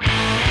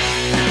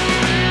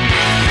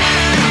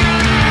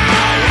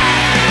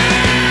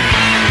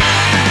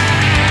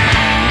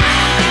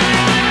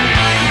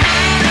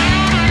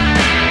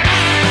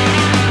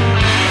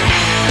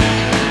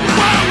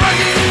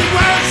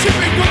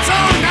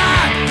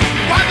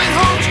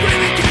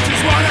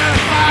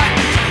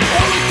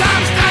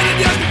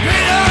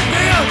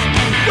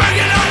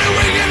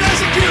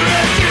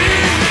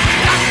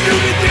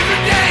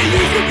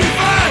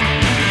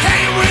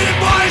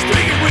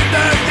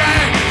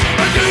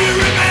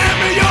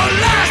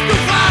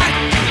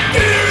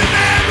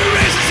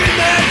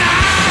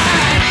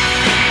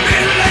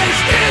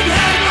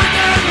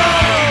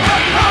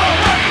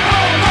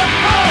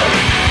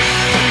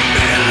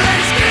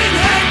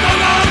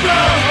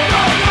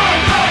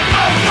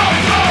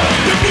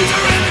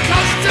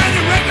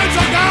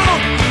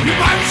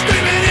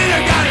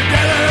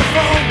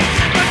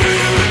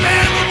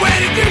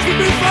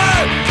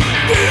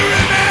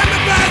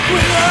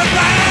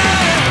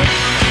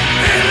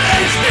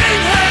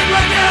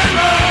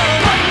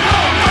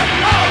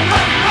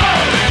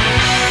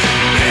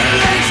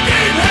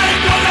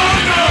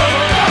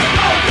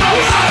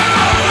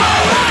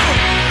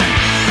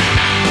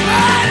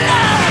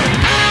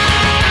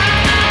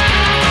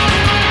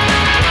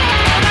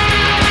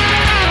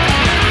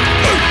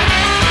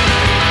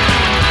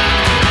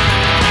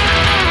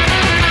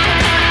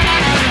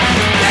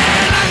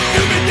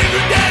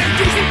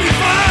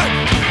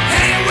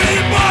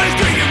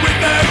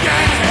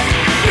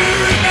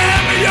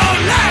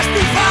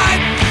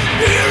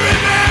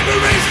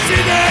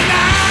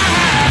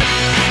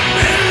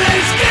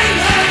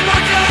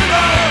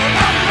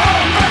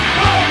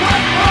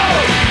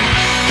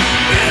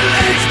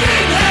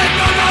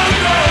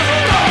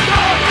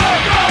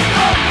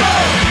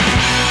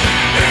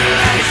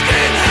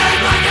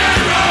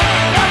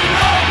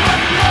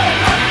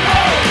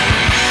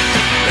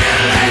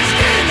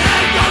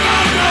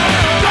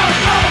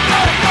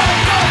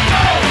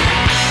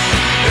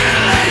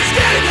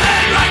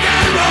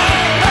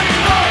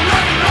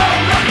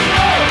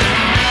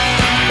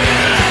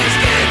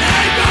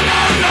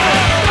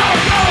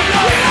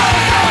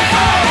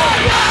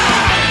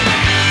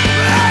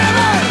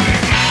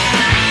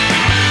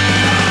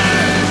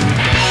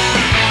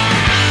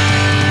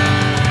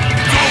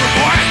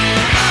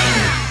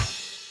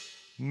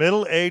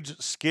 Middle-Aged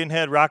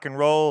Skinhead Rock and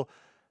Roll.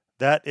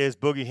 That is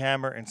Boogie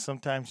Hammer, and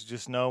sometimes you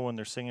just know when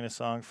they're singing a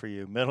song for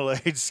you.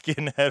 Middle-Aged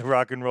Skinhead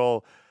Rock and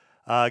Roll.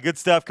 Good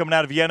stuff coming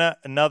out of Vienna.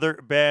 Another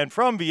band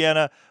from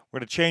Vienna. We're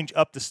going to change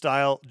up the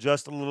style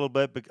just a little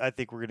bit, but I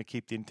think we're going to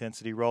keep the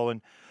intensity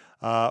rolling.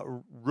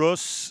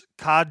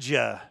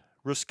 Russkaja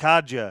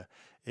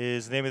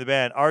is the name of the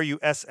band. Russkaja.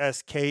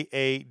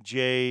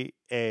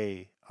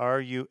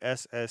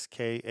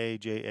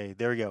 Russkaja.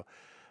 There we go.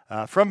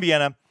 From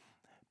Vienna.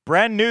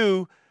 Brand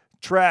new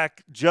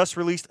track just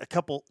released a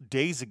couple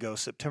days ago,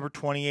 September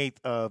 28th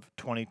of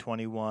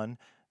 2021.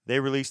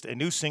 They released a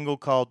new single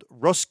called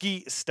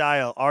Ruski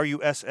Style,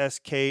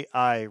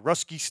 R-U-S-S-K-I,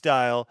 Ruski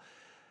Style.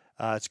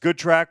 It's a good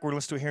track. We're going to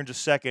listen to it here in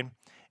just a second.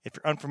 If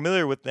you're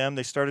unfamiliar with them,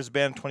 they started as a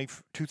band in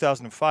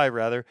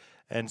 2005,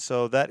 and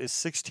so that is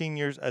 16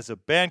 years as a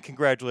band.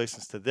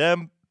 Congratulations to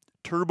them.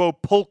 Turbo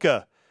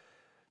Polka.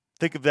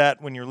 Think of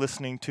that when you're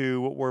listening to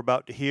what we're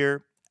about to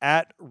hear.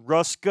 At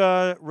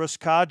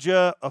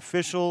Russkaja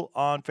official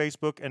on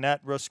Facebook and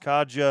at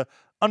Russkaja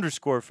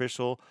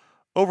 _official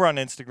over on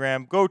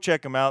Instagram. Go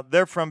check them out.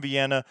 They're from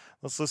Vienna.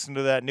 Let's listen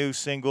to that new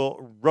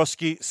single,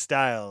 Ruski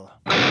Style.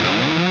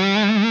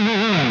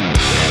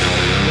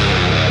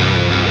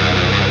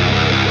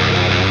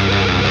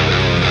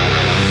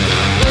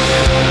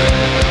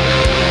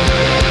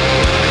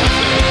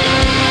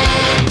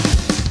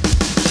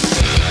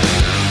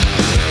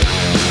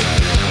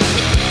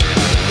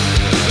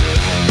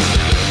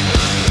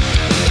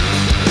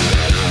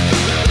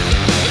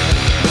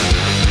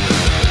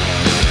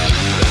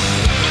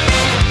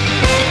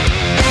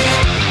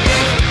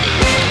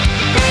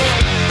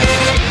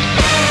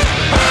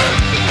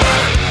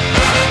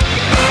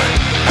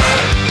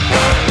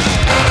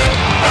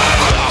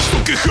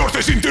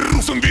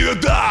 Interrussen wieder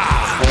da.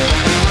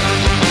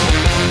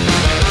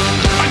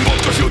 Ein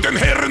Wodka für den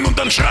Herren und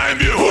dann schreien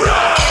wir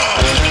Hurra!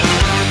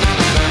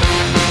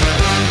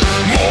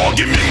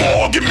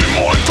 give me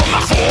more from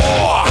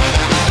davor.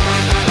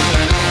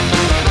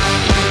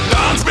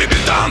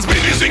 Tanz,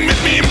 Baby, sing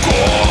mit mir im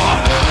Chor.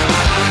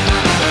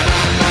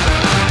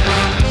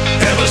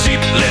 Have a seat,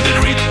 let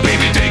it read,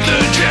 baby, take the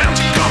chance.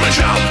 Come and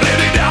shout, let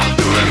it out,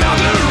 do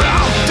another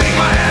round. Take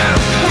my hand,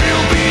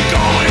 we'll be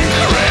going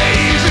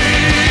crazy.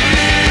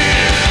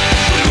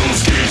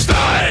 Ruski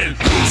style,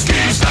 Ruski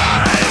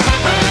style.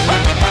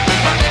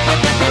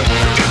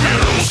 Give me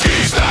Ruski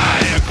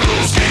style,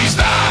 Ruski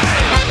style.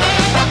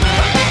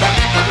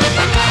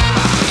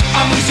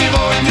 А мы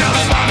сегодня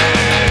с вами,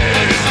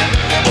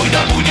 ой,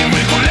 да будем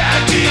мы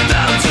гулять и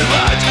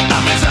танцевать.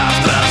 А мы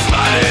завтра с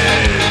вами,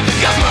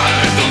 я знаю,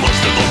 эту ночь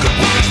ты долго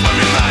будешь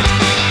вспоминать.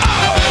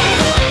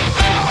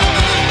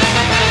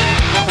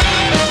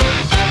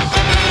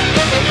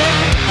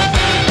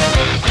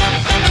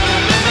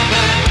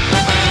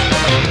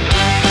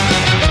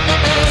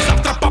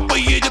 Завтра папа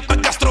едет на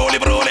гастроли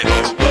в роли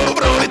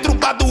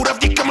трубадура в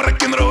диком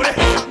рок-н-ролле.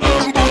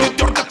 Будет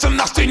дергаться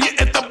на сцене,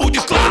 это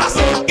будет класс.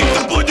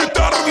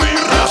 Интерпланетарный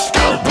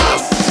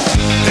расколбас.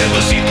 Have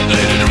a seat,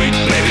 let it read,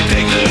 baby,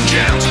 take the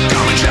chance.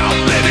 Come and shout,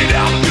 let it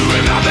out, do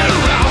another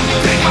round.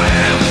 Take my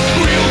hand,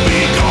 we'll be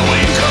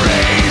going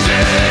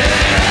crazy.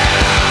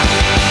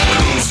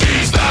 Ruski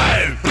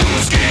style,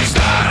 Ruski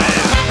style.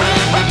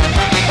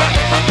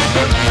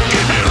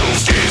 Give me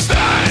Ruski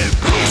style,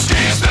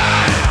 Ruski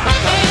style.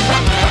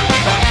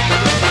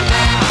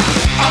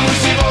 А мы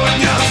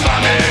сегодня с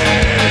вами,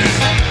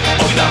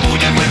 ой, да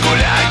будем мы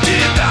гулять и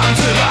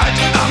танцевать.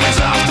 А мы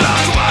завтра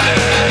с вами,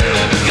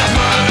 я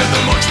знаю, эту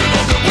ночь ты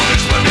долго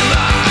будешь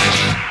вспоминать.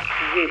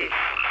 9,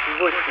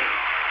 8,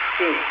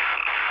 7,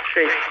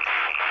 6,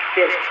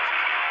 5,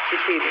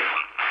 4,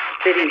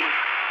 3,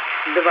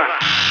 2,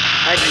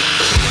 1.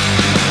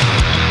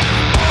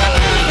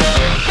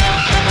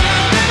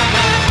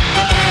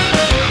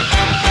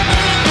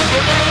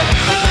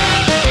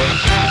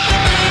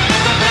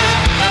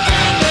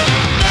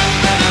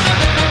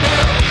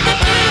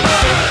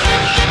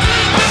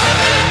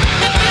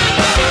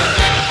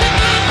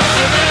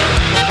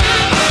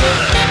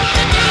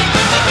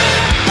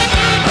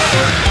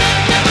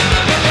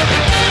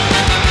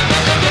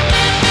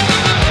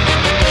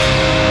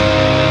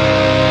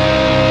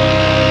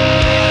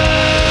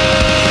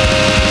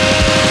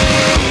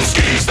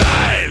 Ruski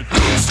style,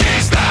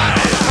 Ruski style.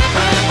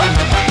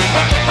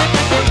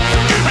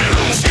 Give me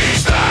Ruski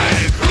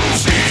style,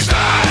 Ruski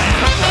style.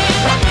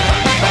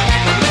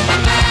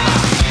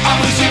 А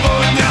мы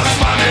сегодня с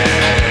вами,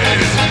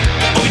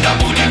 ой, да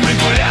будем мы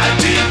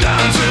гулять и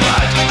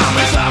танцевать. А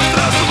мы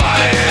завтра с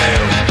вами,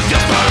 я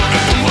знаю,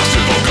 эту ночь ты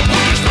долго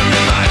будешь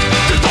вспоминать.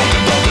 Ты долго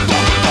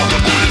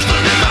будешь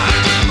вспоминать.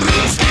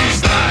 Русский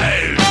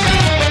стайл.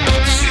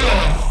 Все.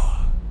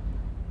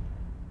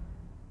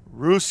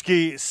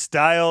 Ruski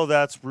Style,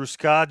 that's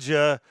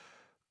Ruskaja.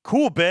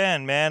 Cool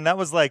band, man. That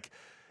was like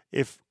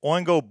if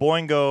Oingo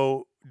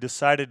Boingo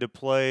decided to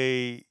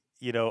play,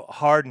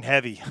 hard and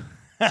heavy.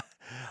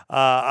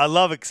 I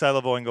love it because I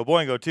love Oingo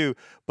Boingo too,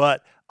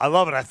 but I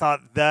love it. I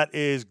thought that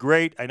is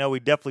great. I know we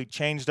definitely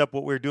changed up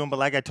what we were doing, but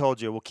like I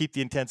told you, we'll keep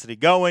the intensity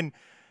going.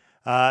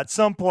 At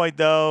some point,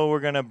 though,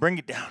 we're going to bring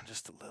it down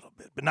just a little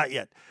bit, but not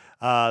yet.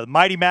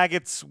 Mighty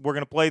Maggots, we're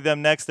going to play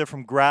them next. They're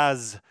from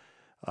Graz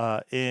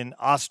in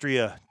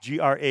Austria,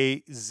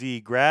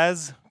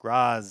 Graz,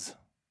 Graz,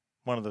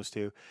 one of those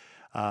two.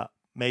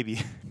 Maybe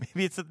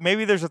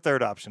there's a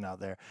third option out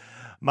there.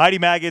 Mighty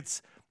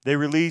Maggots, they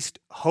released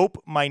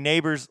Hope My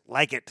Neighbors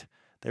Like It.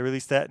 They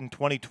released that in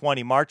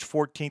 2020, March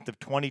 14th of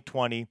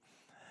 2020.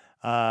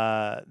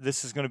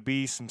 This is going to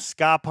be some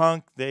ska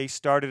punk. They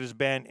started as a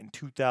band in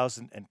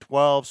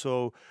 2012,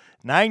 so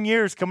 9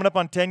 years, coming up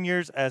on 10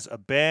 years as a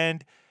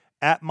band.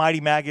 At Mighty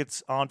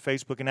Maggots on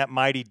Facebook and at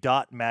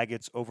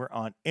mighty.maggots over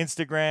on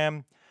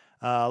Instagram.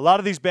 A lot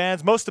of these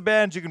bands, most of the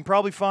bands you can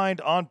probably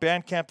find on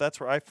Bandcamp. That's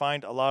where I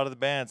find a lot of the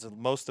bands. And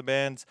most of the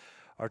bands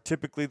are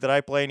typically that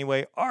I play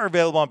anyway are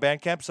available on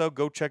Bandcamp, so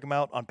go check them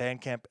out on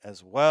Bandcamp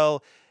as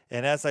well.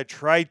 And as I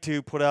try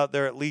to put out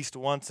there at least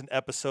once an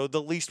episode,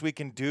 the least we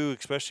can do,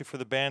 especially for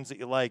the bands that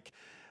you like.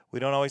 We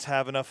don't always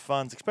have enough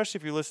funds, especially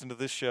if you listen to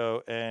this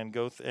show and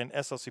go and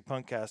SLC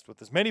Punkcast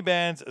with as many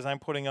bands as I'm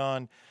putting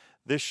on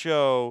this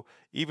show,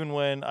 even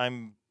when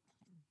I'm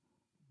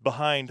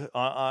behind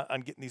on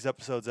getting these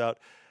episodes out.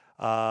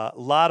 A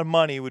lot of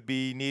money would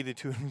be needed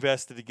to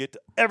invest to get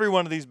to every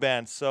one of these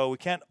bands. So we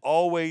can't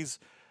always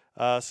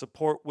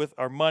support with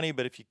our money,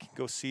 but if you can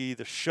go see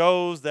the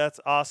shows,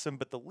 that's awesome.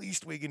 But the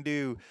least we can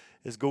do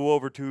is go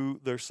over to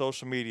their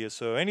social media.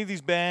 So any of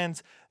these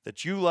bands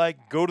that you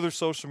like, go to their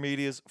social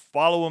medias,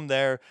 follow them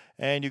there,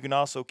 and you can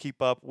also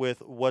keep up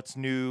with what's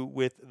new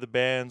with the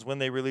bands, when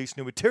they release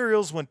new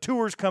materials, when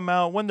tours come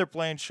out, when they're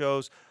playing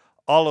shows,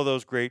 all of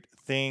those great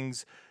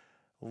things.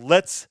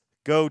 Let's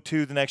go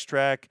to the next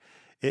track.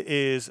 It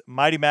is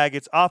Mighty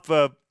Maggots off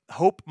of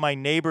Hope My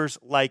Neighbors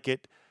Like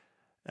It.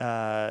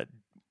 I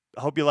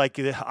hope you like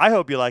it. I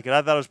hope you like it.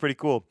 I thought it was pretty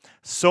cool.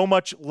 So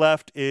Much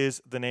Left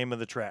is the name of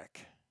the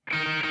track.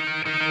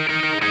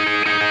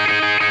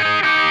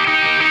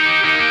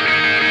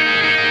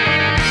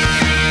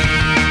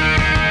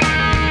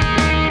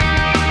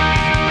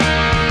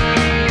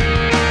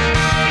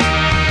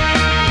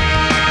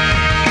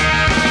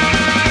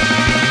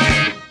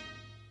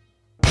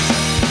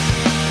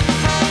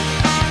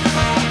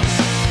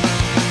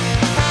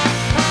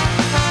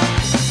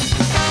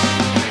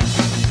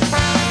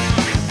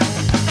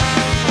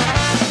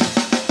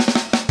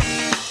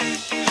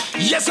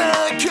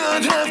 I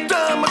could have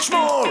done much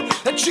more,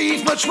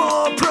 achieved much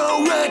more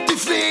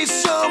proactively,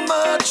 so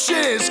much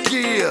is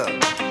clear.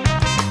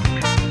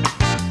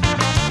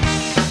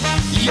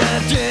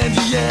 Yet in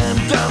the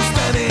end I'm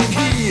standing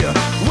here,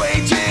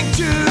 waiting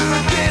to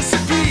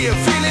disappear,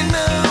 feeling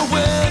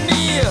nowhere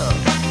near.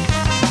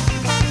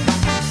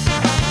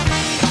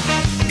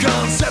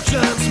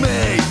 Conceptions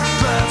made,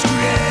 plans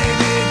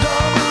created,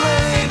 on the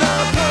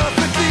radar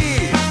perfectly.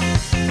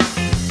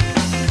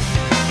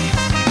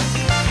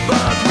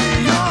 But we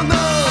all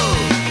know,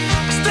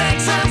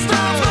 sticks and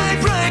stones may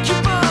break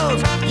your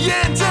bones,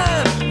 yet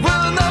that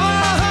will never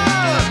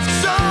hurt.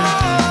 So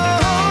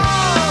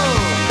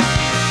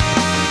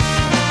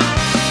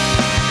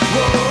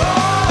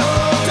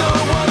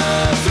don't wanna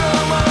throw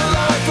my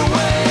life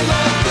away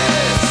like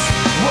this.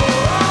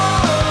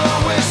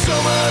 With so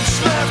much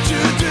left to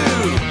do.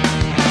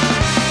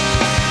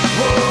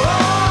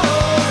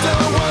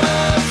 Don't wanna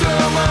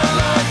throw my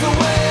life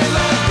away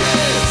like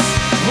this.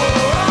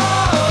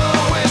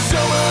 With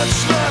so much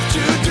left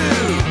to do.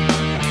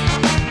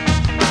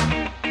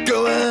 Go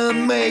and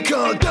make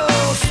all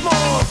those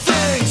small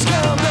things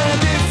count,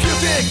 and if you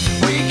think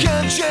we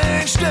can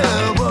change the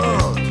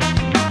world,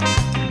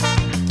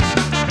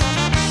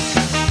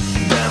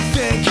 then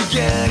think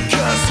again,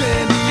 'cause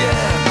in the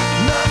end,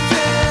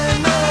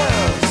 nothing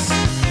else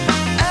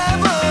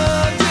ever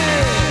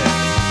did.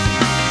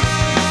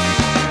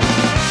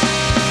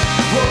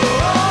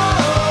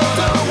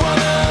 Don't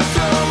wanna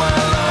throw my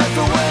life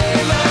away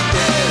like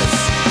this.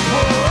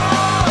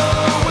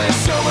 With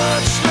so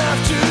much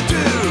left to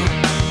do.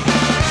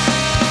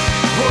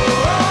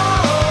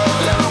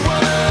 Don't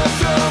wanna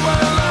throw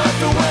my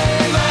life away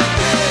like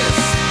this.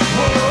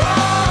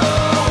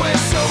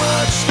 With so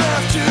much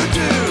left to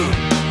do.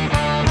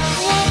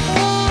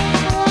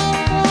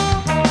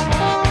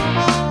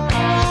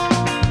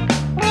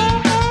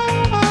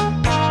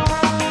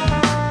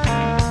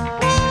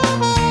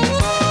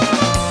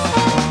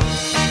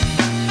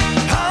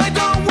 I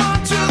don't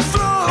want to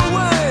throw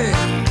away.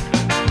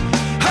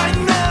 I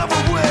never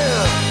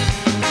will.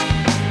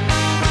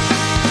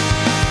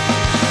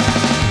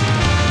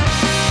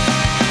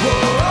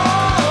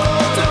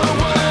 Don't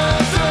wanna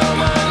throw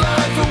my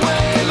life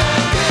away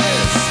like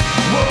this.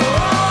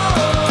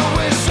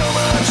 With so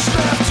much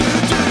left to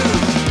do.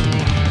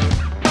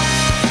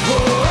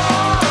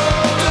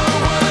 Don't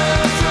wanna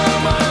throw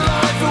my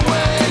life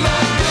away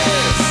like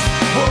this.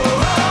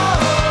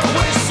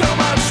 With so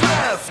much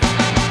left.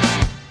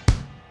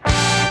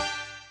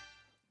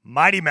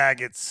 Mighty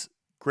Maggots,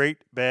 great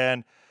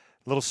band.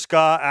 Little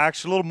ska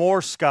action, a little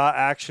more ska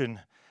action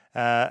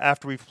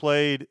after we've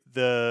played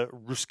the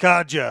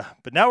Ruskaja.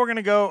 But now we're going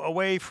to go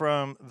away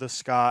from the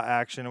ska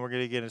action and we're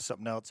going to get into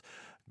something else.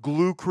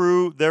 Glue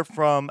Crew, they're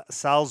from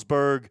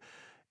Salzburg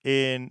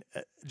in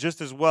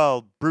just as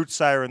well. Brute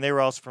Siren, they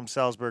were also from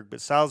Salzburg.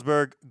 But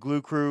Salzburg,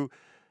 Glue Crew,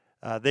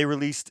 they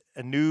released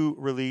a new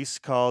release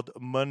called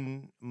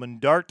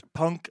Mundart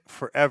Punk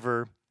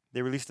Forever.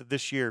 They released it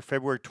this year,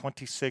 February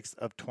 26th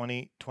of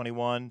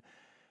 2021.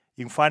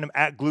 You can find them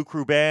at Glue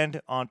Crew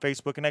Band on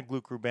Facebook and at Glue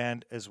Crew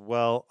Band as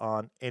well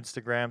on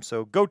Instagram.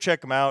 So go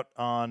check them out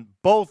on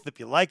both if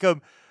you like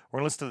them. We're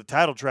going to listen to the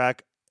title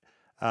track,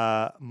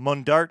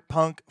 Mundart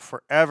Punk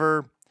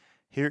Forever.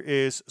 Here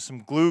is some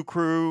Glue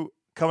Crew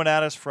coming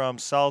at us from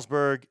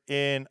Salzburg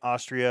in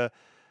Austria.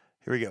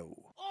 Here we go.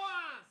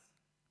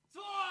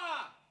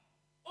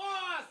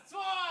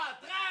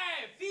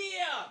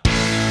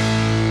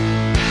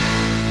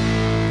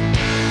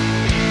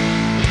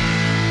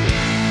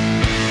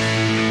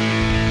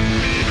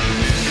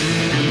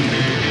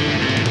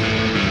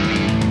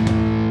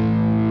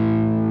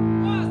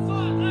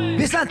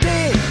 Wir sind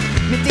die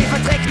mit den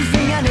verdreckten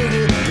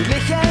Fingernägeln, mit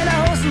Löcher in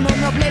der Hosen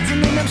und noch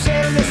Blättchen in dem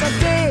Schädel. Wir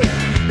sind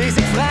die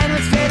sich freien,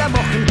 wenn's Fehler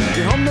machen.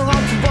 Wir haben nur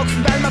Raum zum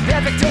Boxen, weil wir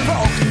Perfektion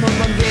verachten. Und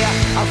wenn wer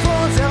auf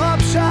uns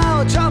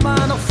herabschaut, schauen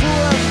wir noch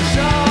vor.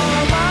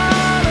 Schau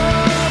mal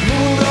noch,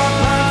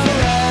 Mundart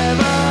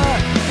Forever,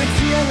 wir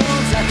ziehen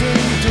unser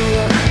Ding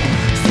durch.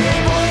 Sie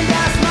wollen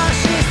das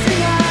Maschinen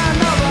singen,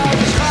 aber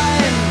wir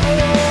schreien.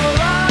 Oh,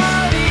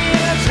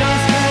 wir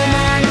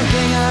schreien und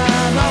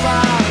singen, aber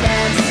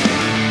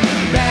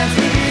Bands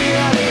wie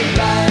wir, die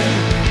bleiben.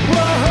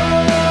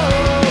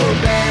 Wow,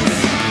 Bands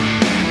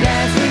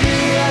wie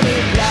wir,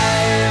 die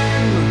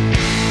bleiben.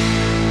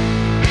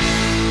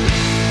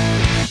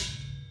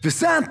 Wir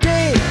sind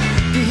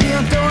die hier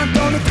und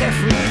da mit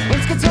treffen.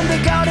 Uns geht's um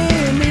die Gaudi,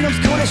 mit ums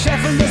coole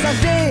Cheffeln. Wir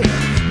sind die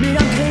mit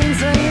am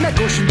Grinsen in der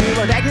Guschen,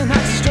 über die eigenen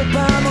Haxen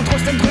stülpern und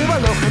trotzdem drüber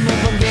lachen. Und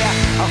wenn wer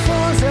auf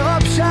uns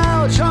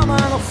herabschaut, schauen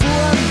wir noch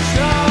vor.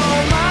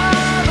 Schau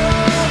mal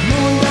noch,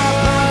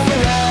 Mundart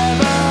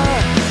Forever,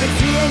 wir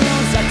ziehen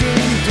unser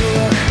Ding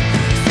durch.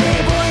 Sie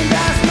wollen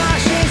das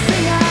Maschinen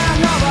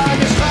singen, aber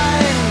wir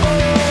schreien.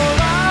 Oh,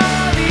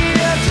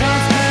 wir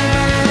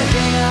schreien,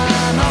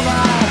 singen, aber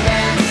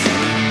Bands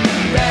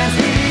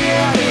wie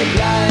wir, die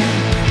bleiben.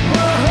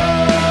 Oh,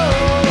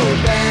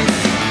 Bands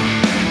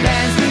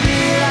wie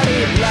wir,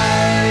 die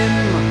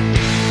bleiben.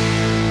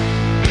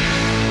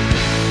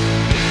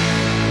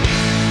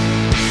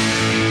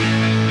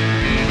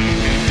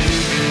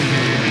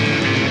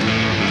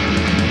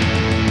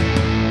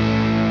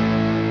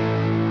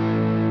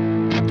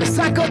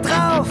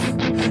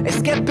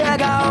 geht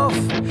bergauf,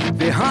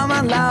 wir haben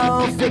einen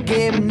Lauf, wir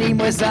geben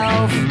niemals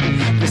auf.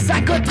 Wir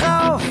sind gut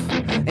drauf,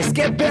 es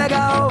geht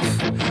bergauf,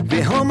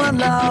 wir haben einen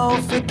Lauf,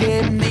 wir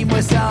geben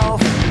niemals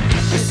auf.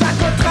 Wir sind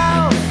gut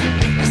drauf,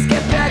 es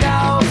geht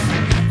bergauf,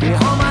 wir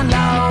haben einen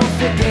Lauf,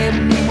 wir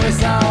geben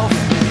niemals auf.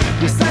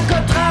 Wir sind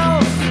gut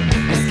drauf,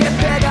 es geht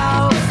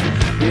bergauf,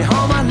 wir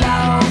haben einen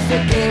Lauf,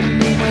 wir geben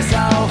niemals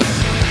auf.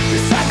 Wir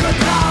sind gut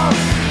drauf,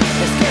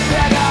 es geht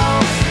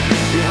bergauf,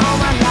 wir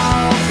haben einen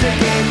Lauf, wir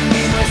geben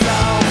niemals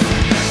auf.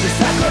 Wir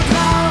sind gut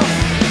drauf,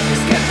 es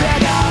geht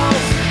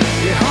bergauf,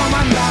 wir haben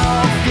einen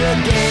Lauf, wir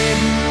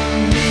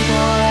geben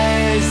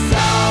niemals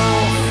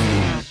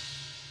auf.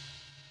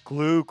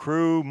 Glue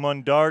Crew,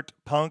 Mundart,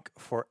 Punk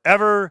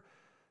Forever.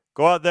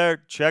 Go out there,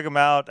 check them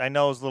out. I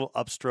know it was a little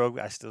upstroke.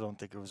 I still don't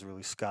think it was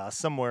really ska.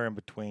 Somewhere in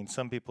between.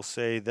 Some people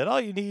say that all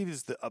you need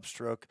is the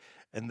upstroke,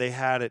 and they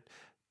had it.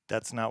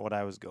 That's not what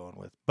I was going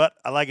with. But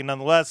I like it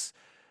nonetheless.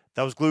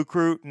 That was Glue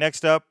Crew.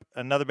 Next up,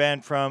 another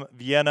band from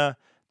Vienna.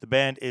 The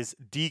band is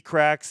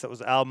D-Cracks. That was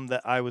the album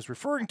that I was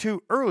referring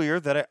to earlier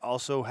that I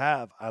also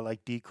have. I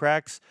like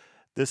D-Cracks.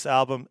 This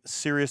album,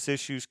 Serious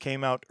Issues,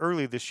 came out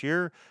early this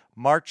year,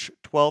 March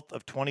 12th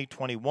of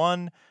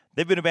 2021.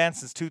 They've been a band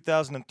since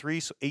 2003,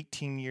 so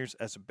 18 years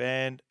as a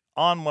band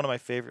on one of my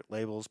favorite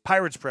labels,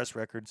 Pirates Press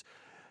Records.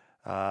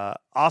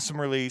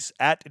 Awesome release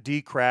at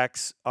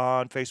D-Cracks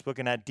on Facebook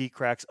and at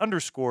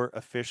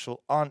D-Cracks_official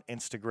on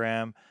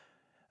Instagram.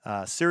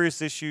 Serious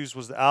Issues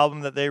was the album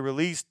that they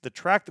released. The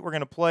track that we're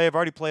going to play, I've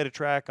already played a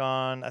track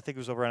on, I think it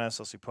was over on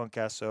SLC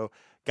Punkcast, so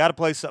got to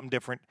play something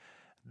different.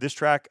 This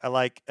track I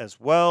like as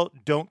well,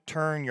 Don't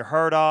Turn Your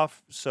Heart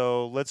Off.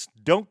 So let's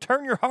Don't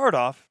Turn Your Heart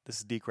Off. This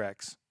is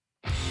D-Cracks.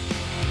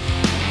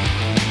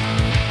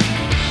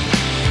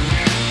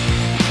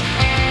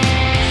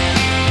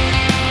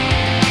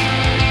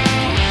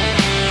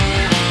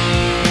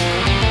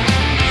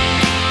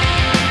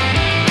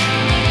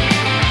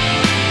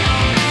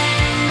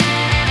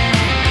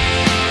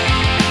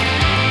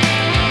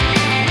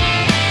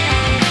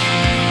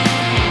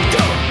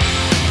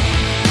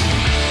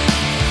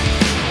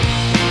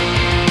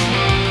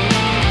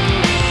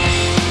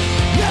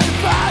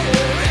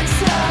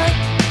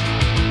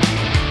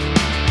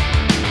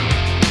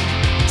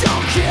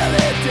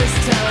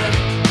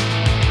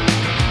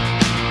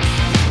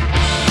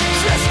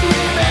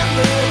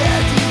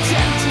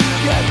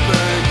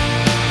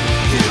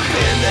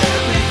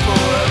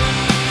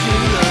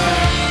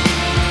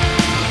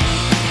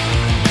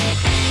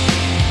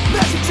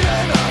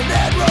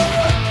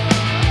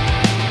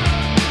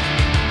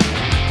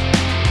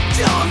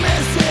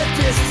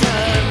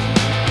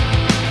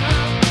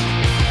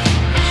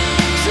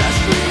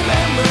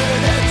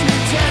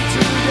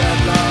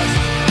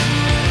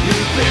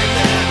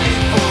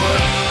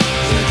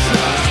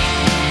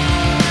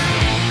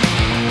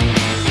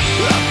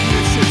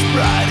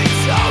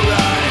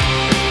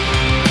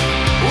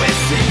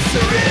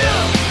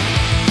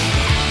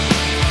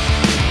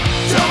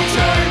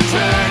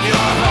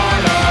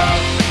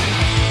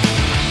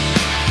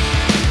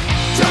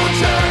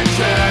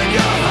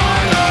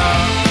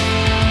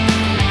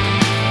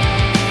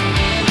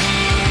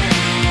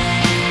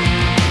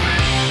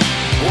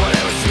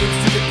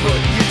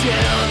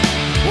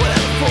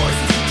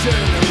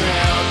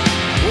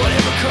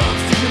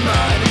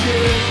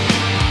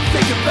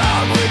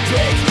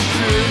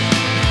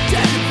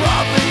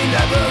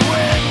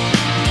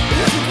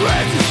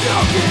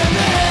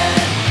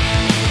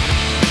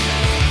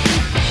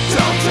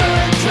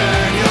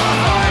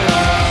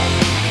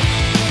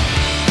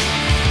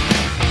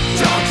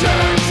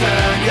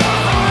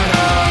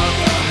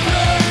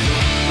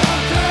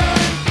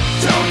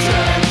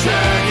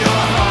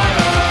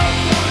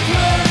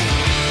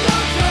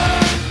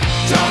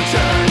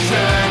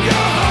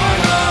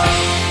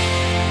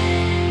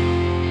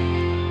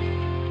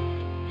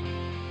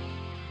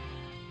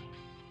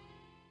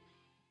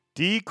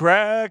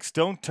 D-Cracks,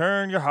 Don't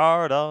Turn Your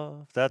Heart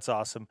Off. That's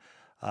awesome.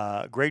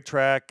 Great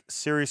track.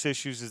 Serious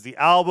Issues is the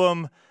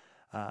album.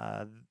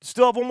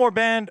 Still have one more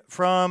band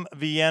from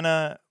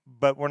Vienna,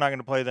 but we're not going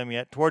to play them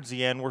yet. Towards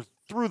the end, we're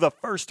through the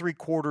first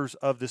 3/4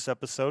 of this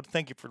episode.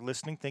 Thank you for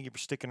listening. Thank you for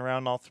sticking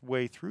around all the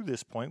way through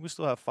this point. We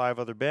still have 5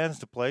 other bands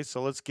to play,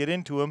 so let's get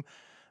into them.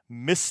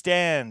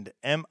 Misstand,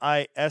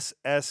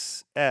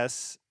 M-I-S-S-S,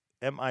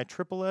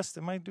 M-I-triple-S.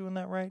 Am I doing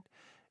that right?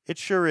 It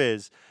sure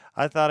is.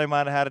 I thought I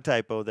might have had a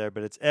typo there,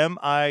 but it's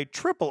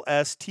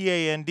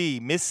M-I-triple-S-T-A-N-D,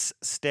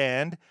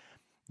 Misstand.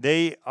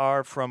 They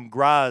are from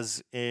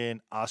Graz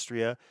in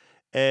Austria,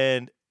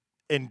 and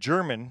in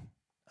German,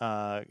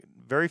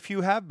 very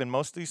few have been.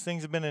 Most of these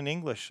things have been in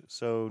English,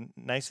 so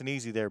nice and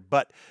easy there.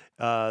 But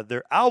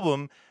their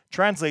album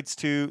translates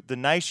to The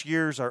Nice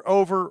Years Are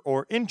Over,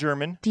 or in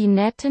German, Die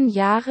netten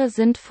Jahre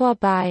sind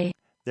vorbei.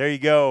 There you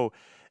go.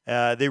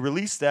 They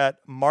released that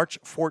March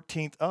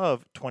 14th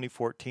of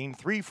 2014,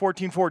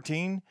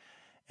 3/14/14,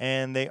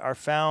 and they are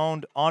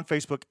found on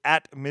Facebook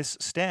at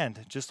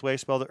Misstand, just the way I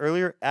spelled it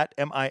earlier, at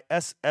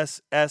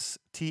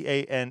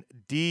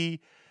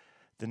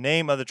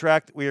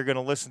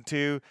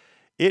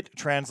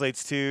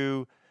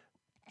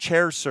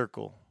chair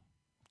circle.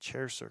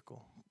 Chair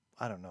circle.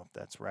 I don't know if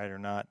that's right or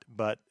not,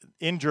 but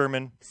in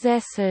German,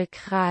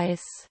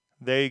 Sesselkreis.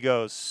 there you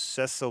go.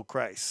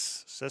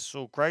 Sesselkreis.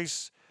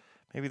 Sesselkreis.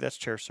 Maybe that's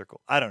chair circle.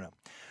 I don't know.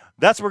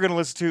 That's what we're going to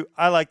listen to.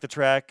 I like the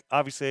track.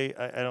 Obviously,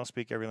 I don't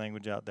speak every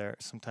language out there.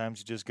 Sometimes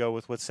you just go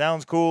with what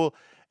sounds cool,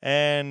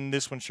 and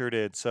this one sure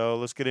did. So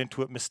let's get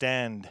into it.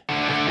 Misstand.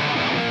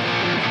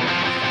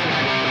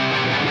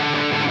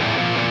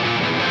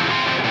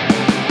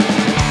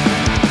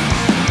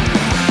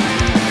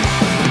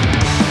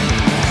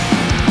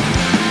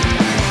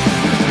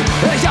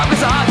 Ich hab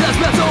gesagt, es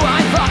wird so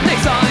einfach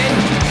nicht sein.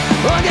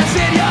 Und jetzt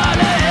stehen ihr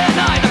alle in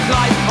einem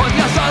Kreis. Und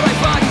ihr sollt euch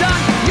fragen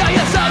dann, ja,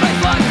 ihr sollt euch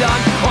fragen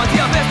dann. Und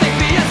ihr wisst nicht,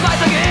 wie es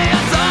weitergehen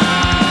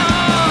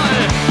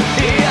soll.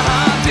 Ihr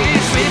habt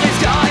die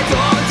Schwierigkeit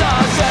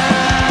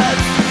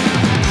unterschätzt.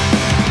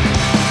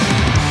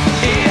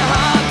 Ihr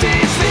habt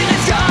die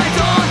Schwierigkeit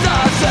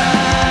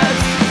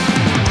unterschätzt.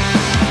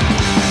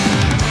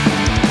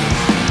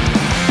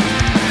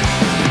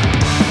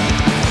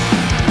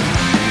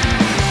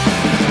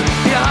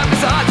 Ihr habt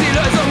gesagt, die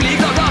Lösung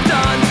liegt doch auf der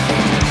Hand.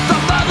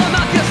 Doch warum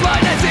habt ihr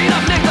Schweine sie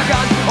noch nicht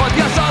erkannt? Und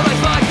ihr sollt euch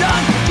fragen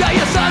dann, ja,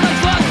 ihr sollt euch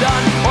fragen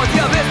dann. Und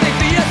ihr wisst nicht,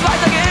 wie es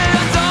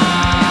weitergehen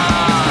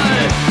soll.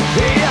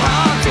 Ihr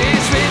habt die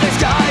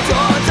Schwierigkeit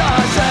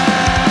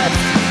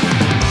unterschätzt.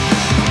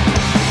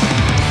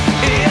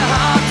 Ihr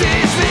habt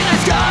die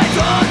Schwierigkeit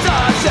unterschätzt. Ihr habt die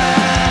Schwierigkeit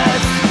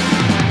unterschätzt.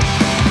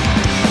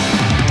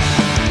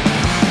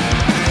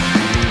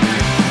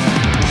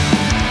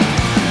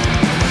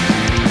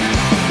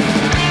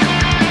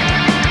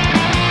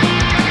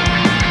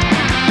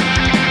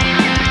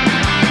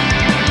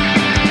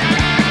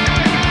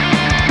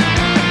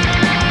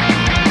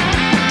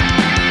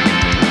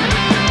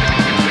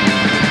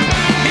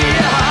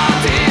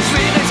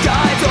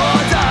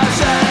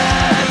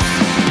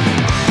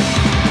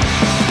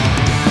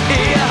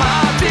 Ihr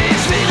habt die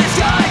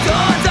Schwierigkeit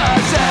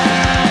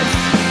unterschätzt.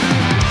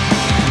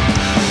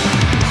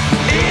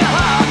 Ihr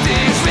habt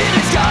die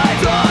Schwierigkeit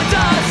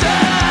unterschätzt.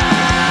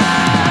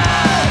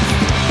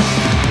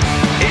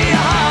 Ihr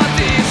habt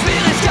die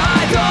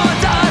Schwierigkeit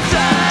unterschätzt.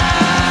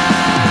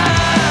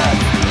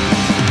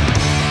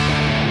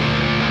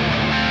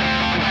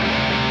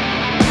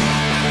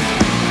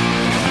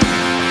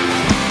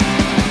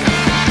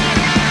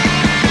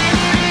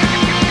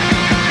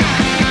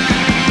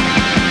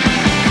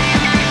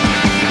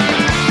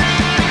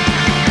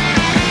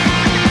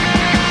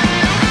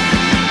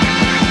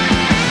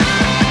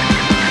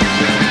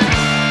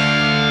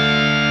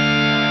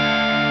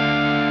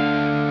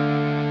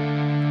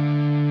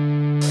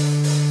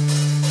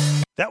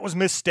 That was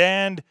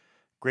Misstand.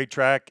 Great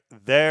track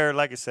there.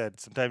 Like I said,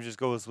 sometimes you just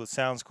go with what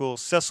sounds cool.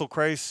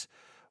 Sesselkreis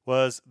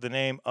was the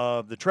name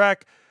of the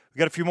track. We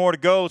got a few more to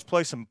go. Let's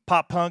play some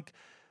pop punk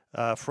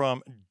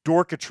from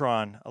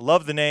Dorkatron. I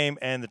love the name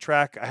and the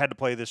track. I had to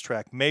play this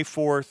track. May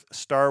 4th,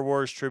 Star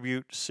Wars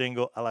tribute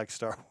single. I like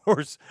Star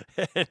Wars.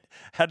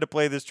 Had to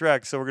play this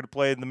track. So we're going to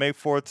play the May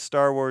 4th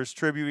Star Wars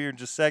tribute here in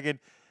just a second.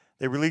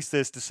 They released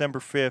this December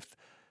 15th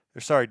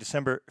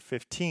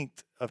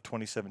of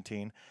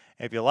 2017. And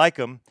if you like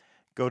them,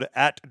 go to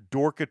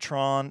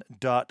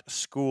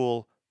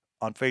 @dorkatron.school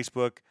on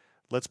Facebook.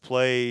 Let's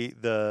play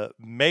the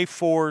May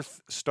 4th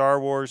Star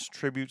Wars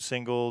tribute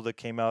single that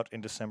came out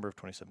in December of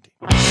 2017.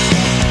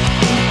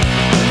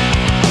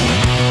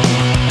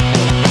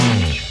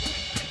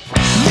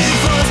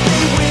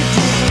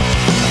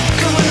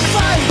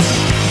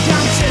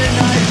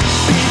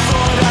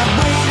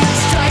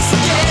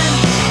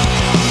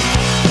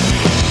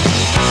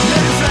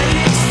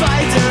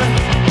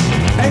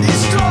 And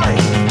destroy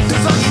the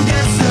fucking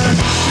desert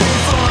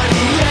before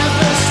the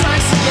emperor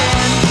strikes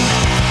again.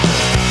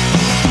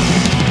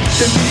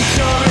 The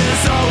meteor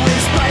is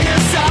always by your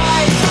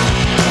side.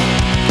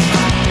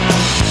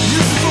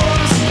 Use the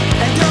force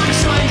and don't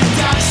join the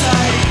dark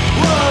side.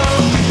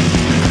 Whoa,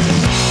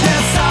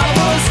 that's Star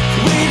Wars,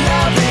 we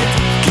love it.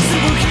 Kiss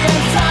the Wookiee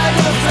and fly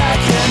the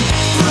Falcon.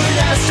 Through the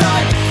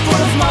asteroid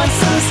full of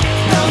monsters.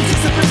 Don't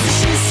disappear,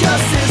 she's your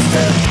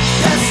sister.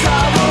 That's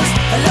Star Wars,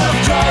 I love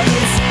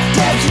droids.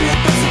 Get you,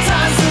 but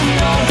sometimes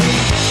annoying.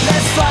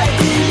 Let's fight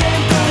the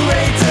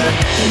Imperator.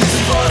 And use the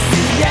force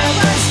till the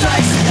emperor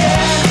strikes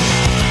again.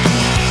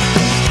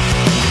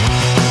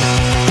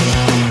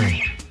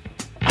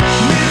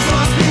 May the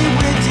force be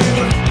with you.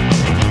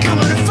 Come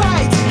on and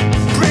fight.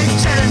 Brave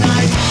Jedi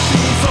Knight.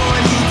 Before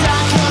the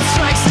Dark Lord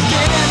strikes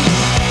again.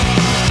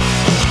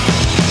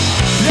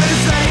 Let the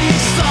Phoenix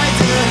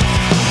fighter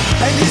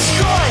and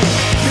destroy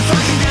the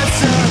fucking Death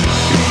Star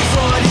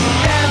before the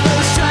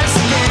emperor strikes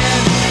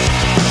again.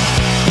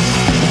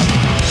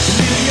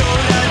 Little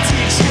Yoda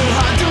teach you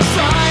how to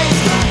fight.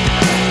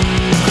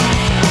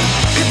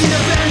 Katina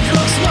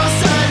Bancroft's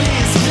monster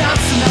is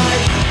claps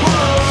tonight.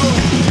 Whoa,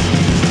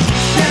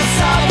 that's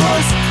Star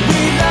Wars,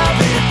 we love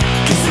it.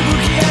 Kiss the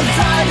Wookiee and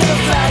fly the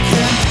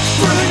Falcon.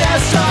 Through an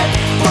asteroid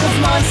full of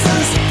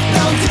monsters.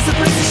 Don't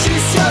disappoint,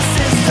 she's your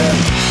sister.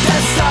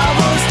 That's Star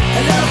Wars, I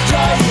love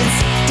droids.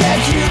 Get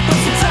you, but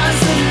sometimes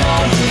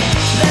annoying.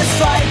 Let's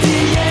fight the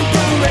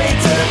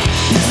Imperator.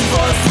 Use the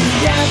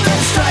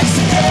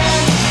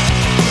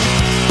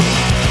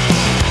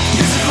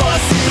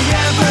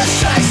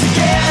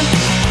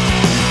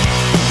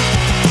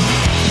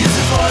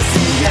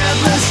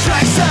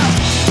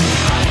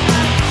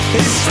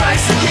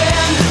strikes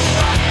again.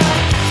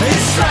 He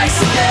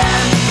strikes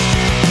again.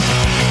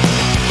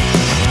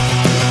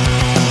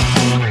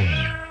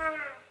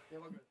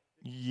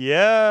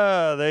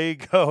 Yeah, there you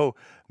go.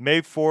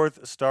 May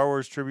 4th, Star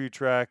Wars tribute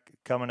track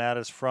coming at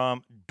us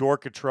from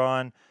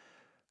Dorkatron.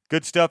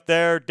 Good stuff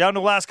there. Down to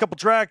the last couple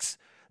tracks.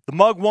 The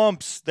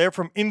Mugwumps, they're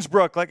from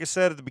Innsbruck. Like I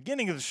said at the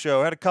beginning of the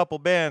show, I had a couple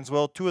bands.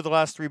 Well, 2 of the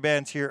last 3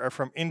 bands here are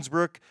from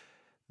Innsbruck.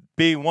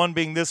 One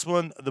being this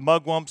one, the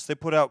Mugwumps. They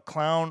put out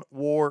Clown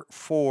War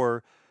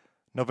 4,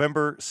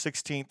 November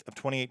 16th of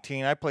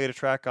 2018. I played a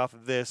track off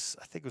of this.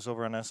 I think it was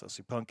over on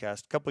SLC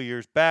Punkcast a couple of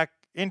years back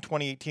in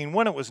 2018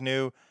 when it was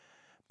new.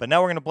 But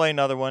now we're going to play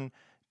another one,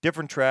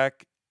 different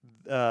track.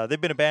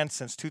 They've been a band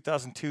since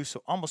 2002,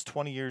 so almost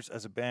 20 years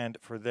as a band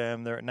for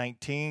them. They're at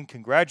 19.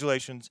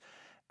 Congratulations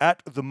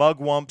at the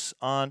Mugwumps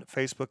on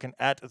Facebook and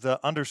at the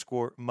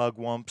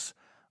 _Mugwumps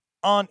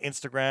on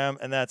Instagram.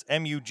 And that's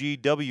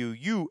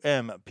MUGWUMPS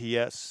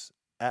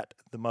at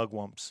the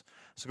Mugwumps.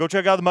 So go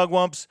check out the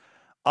Mugwumps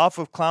off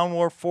of Clown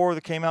War 4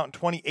 that came out in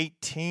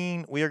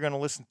 2018. We are going to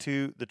listen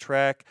to the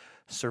track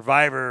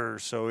Survivor.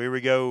 So here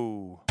we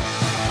go.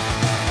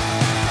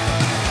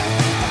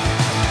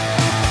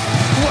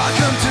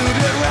 Welcome to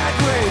the rat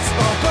race,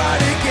 a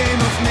party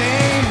game of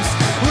names.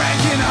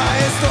 Ranking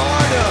highest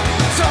order,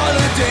 it's all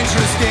a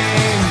dangerous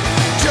game.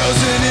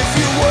 Chosen if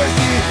you're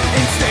worthy,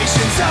 in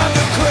stations of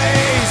the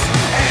craze.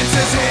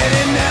 Answers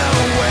hidden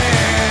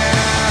nowhere.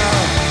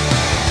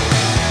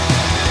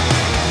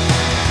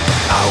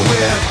 I'll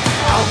whip,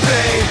 I'll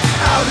pay,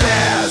 I'll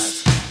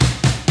last.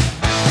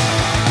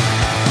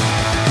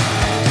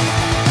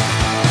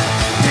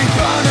 Deep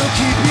on will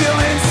keep you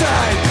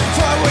inside,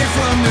 far away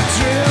from the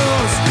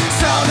drills.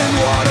 Sound and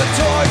water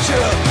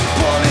torture,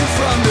 pulling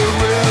from the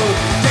root.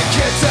 The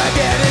kids are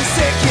getting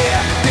sick,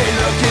 yeah, they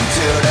look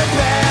into the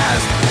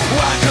past.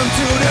 Welcome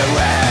to the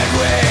rat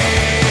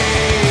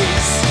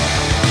race.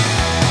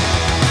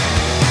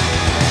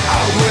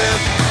 I'll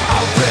whip,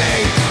 I'll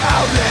pay,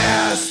 I'll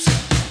last.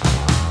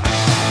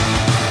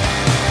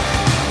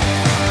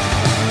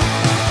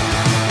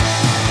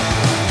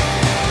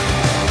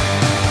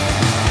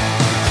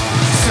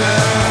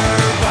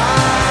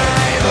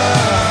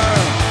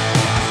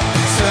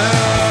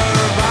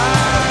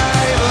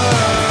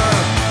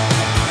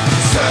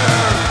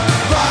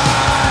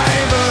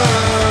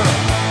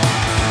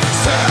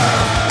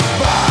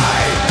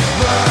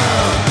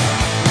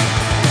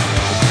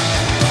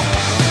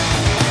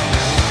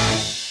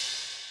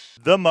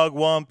 The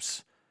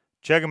Mugwumps.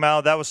 Check them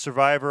out. That was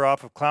Survivor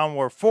off of Clown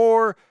War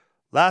 4.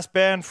 Last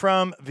band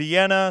from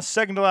Vienna.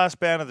 Second to last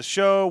band of the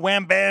show.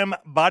 Wham Bam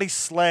Body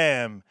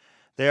Slam.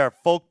 They are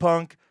folk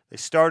punk. They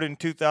started in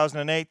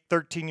 2008.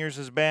 13 years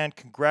as a band.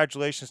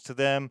 Congratulations to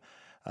them.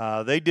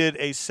 They did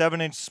a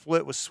 7-inch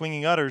split with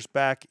Swinging Utters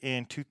back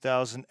in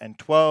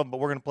 2012. But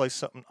we're going to play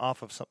something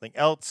off of something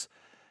else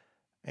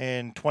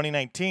in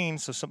 2019.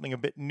 So something a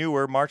bit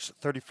newer. March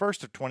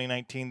 31st of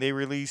 2019. They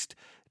released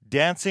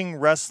Dancing,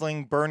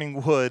 Wrestling,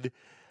 Burning Wood.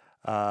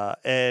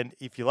 And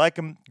if you like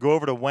them, go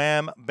over to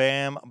Wham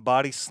Bam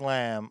Body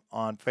Slam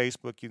on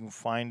Facebook. You can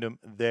find them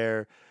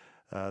there.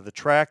 The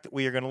track that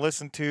we are going to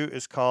listen to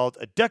is called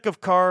A Deck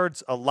of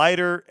Cards, a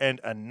Lighter, and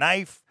a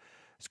Knife.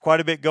 There's quite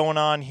a bit going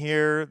on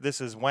here.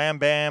 This is Wham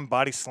Bam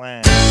Body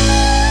Slam.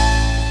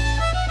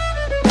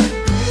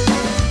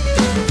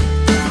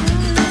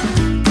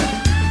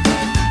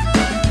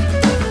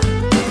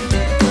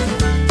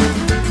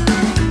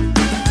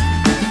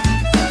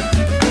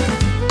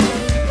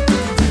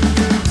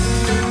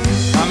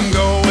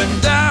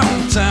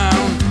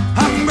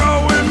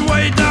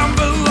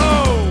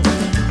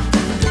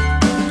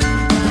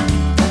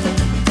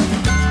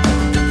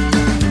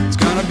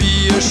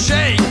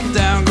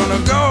 Shakedown, gonna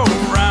go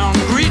around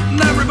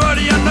greeting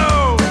everybody I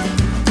know.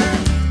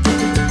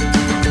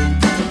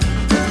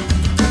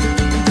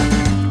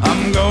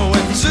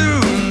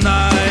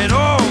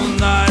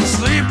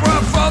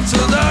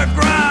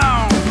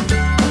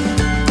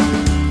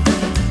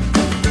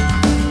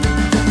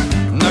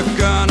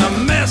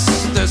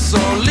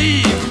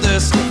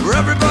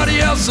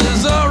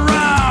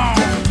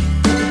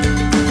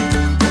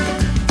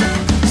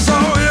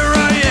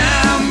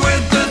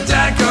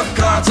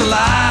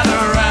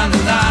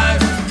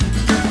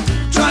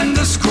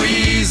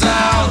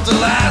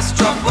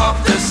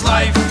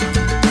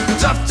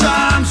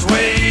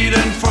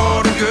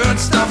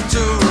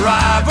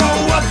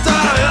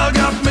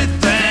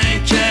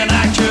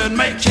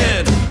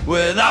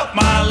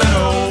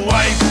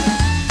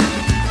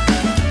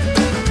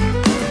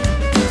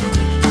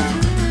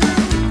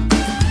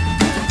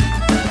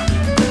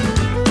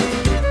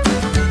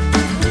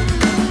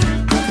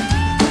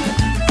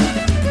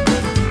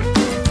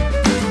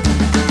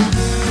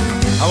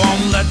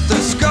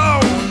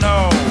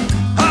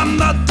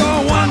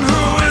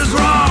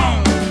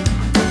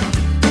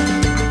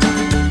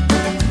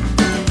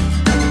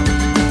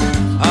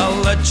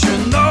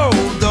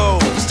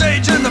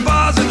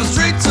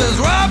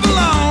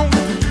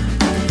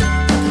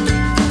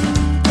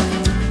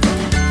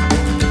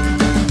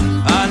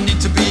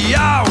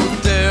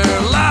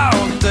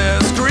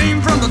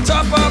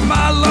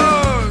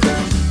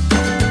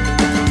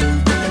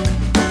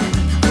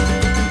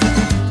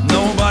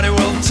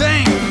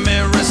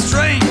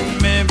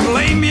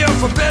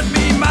 get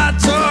me my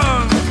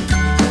tongue.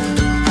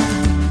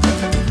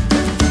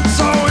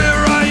 So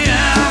here I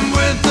am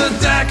with a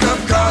deck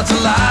of cards, a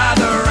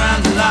ladder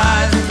and a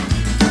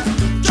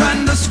knife,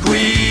 trying to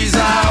squeeze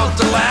out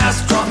the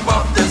last drop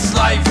of this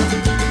life.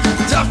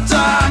 Tough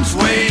times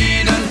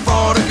waiting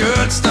for the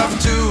good stuff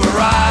to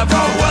arrive.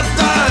 Oh, what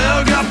the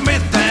hell got me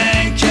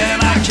thinking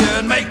I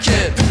could make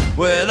it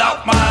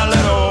without my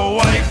little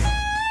wife?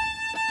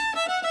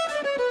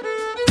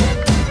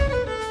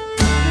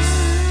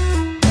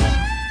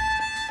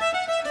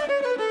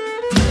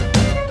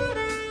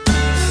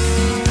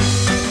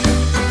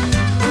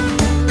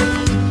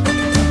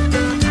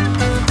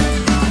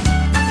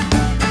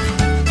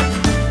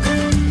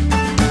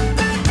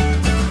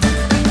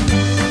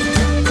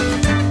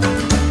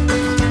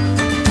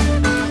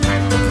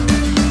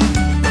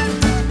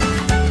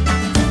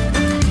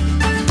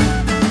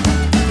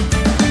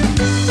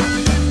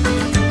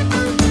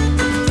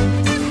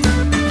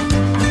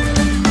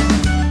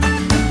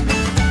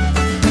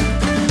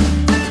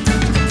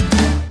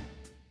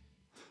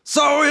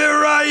 So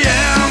here I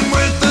am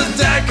with a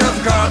deck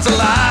of cards, a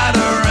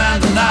ladder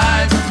and a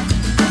knife,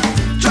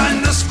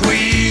 trying to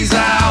squeeze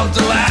out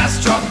the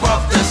last drop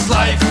of this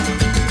life.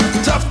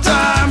 Tough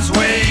times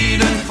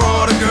waiting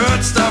for the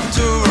good stuff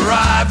to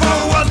arrive.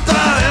 Oh, what the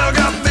hell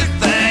got me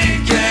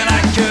thinking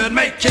I could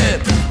make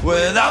it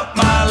without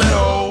my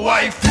little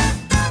wife?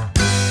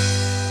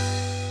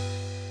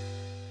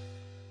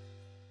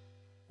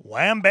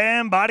 Wham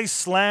bam, body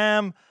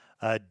slam,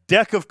 a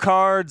deck of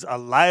cards, a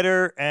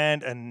lighter,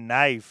 and a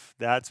knife.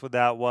 That's what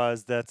that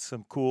was. That's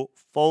some cool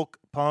folk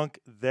punk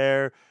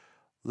there.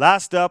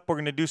 Last up, we're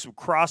going to do some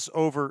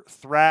crossover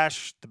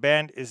thrash. The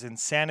band is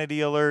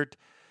Insanity Alert.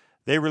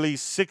 They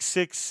released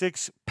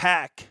 666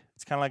 Pack.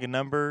 It's kind of like a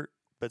number,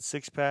 but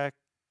 6-pack.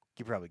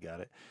 You probably got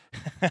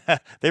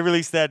it. They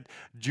released that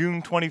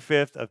June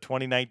 25th of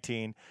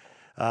 2019.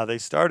 They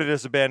started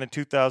as a band in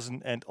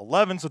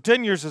 2011, so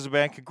 10 years as a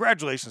band.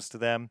 Congratulations to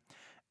them.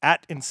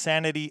 At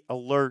Insanity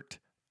Alert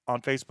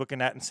on Facebook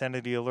and at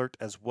Insanity Alert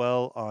as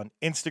well on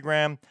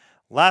Instagram.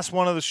 Last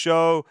one of the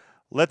show.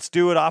 Let's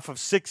do it off of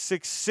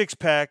 666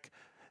 Pack.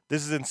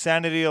 This is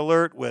Insanity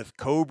Alert with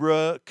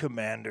Cobra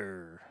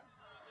Commander.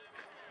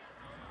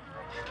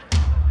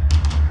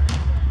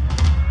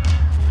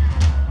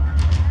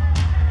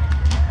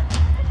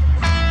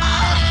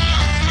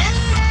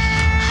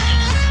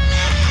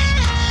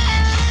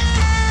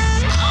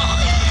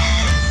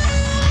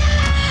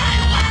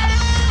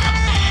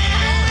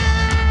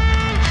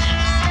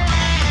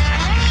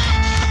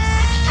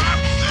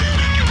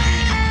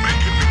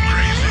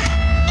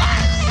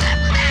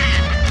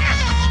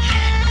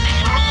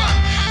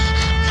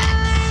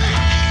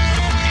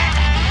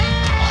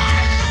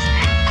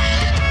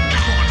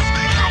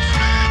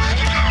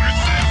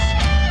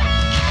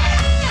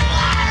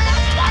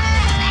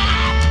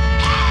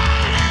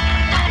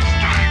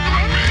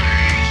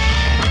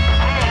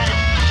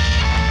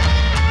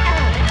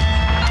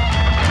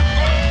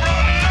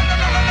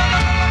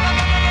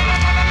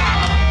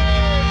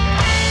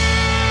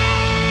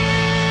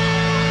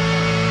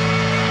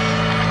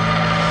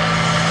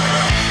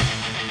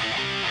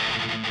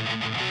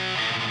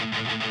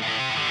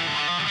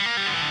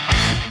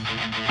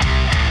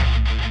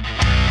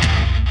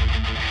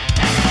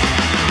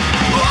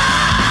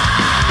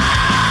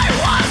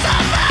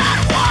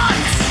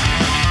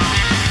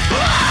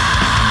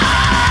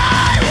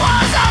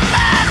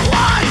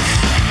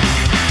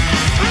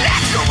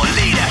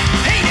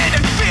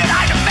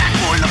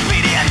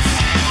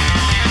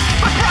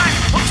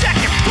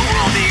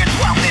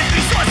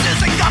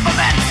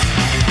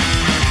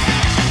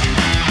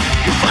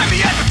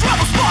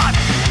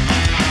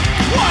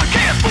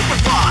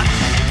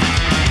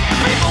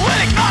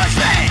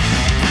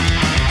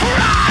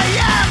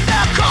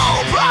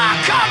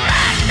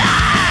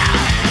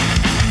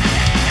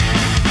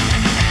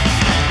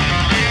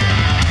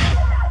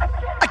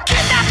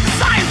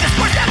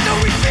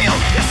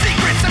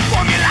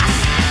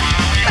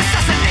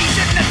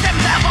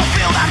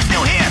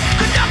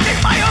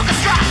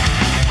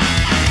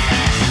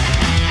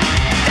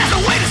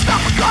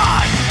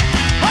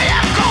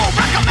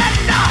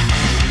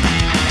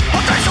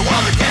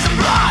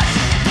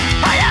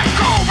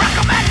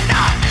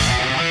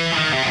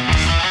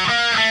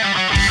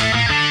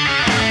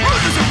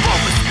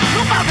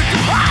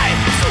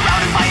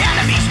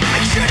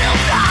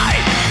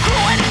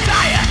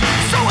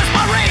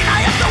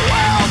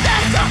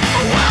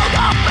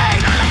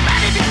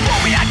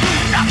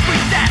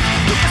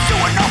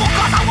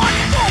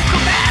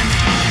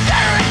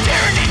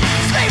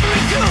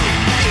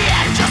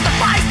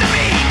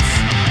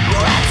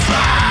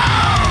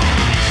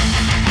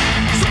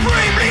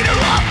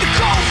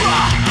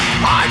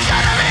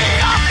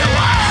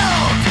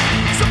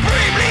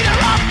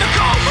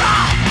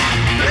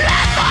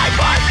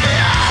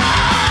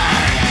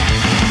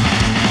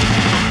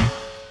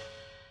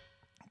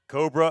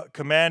 Cobra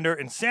Commander,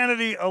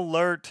 Insanity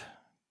Alert.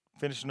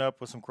 Finishing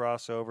up with some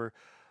crossover.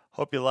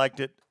 Hope you liked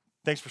it.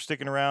 Thanks for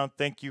sticking around.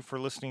 Thank you for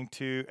listening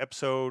to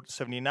episode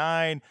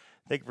 79.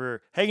 Thank you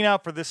for hanging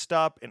out for this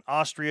stop in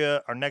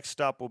Austria. Our next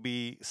stop will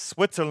be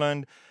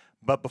Switzerland.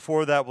 But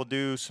before that, we'll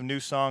do some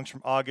new songs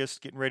from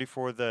August, getting ready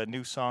for the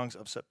new songs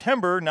of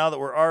September. Now that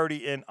we're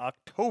already in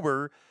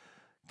October,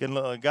 got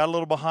a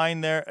little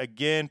behind there.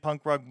 Again,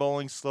 Punk Rock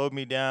Bowling slowed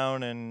me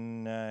down,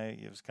 and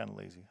it was kind of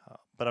lazy.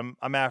 But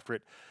I'm after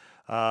it.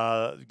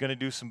 Going to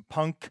do some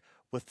punk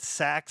with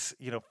sax,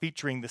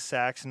 featuring the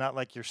sax, not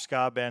like your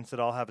ska bands that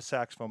all have a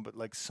saxophone, but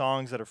like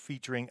songs that are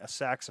featuring a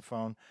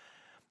saxophone.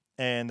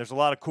 And there's a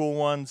lot of cool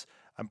ones.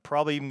 I'm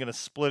probably even going to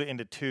split it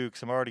into two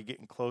because I'm already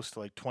getting close to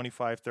like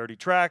 25, 30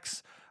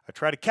 tracks. I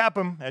try to cap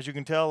them, as you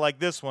can tell, like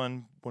this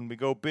one. When we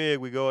go big,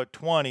 we go at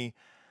 20.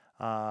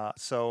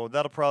 So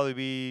that'll probably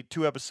be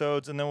 2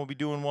 episodes, and then we'll be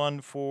doing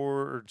one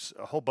for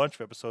a whole bunch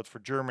of episodes for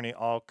Germany,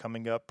 all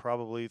coming up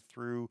probably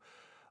through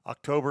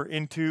October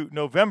into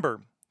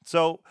November.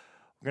 So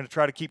we're going to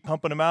try to keep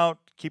pumping them out,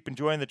 keep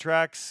enjoying the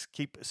tracks,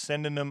 keep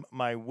sending them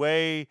my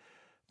way.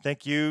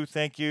 Thank you,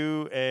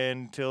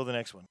 and until the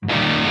next one.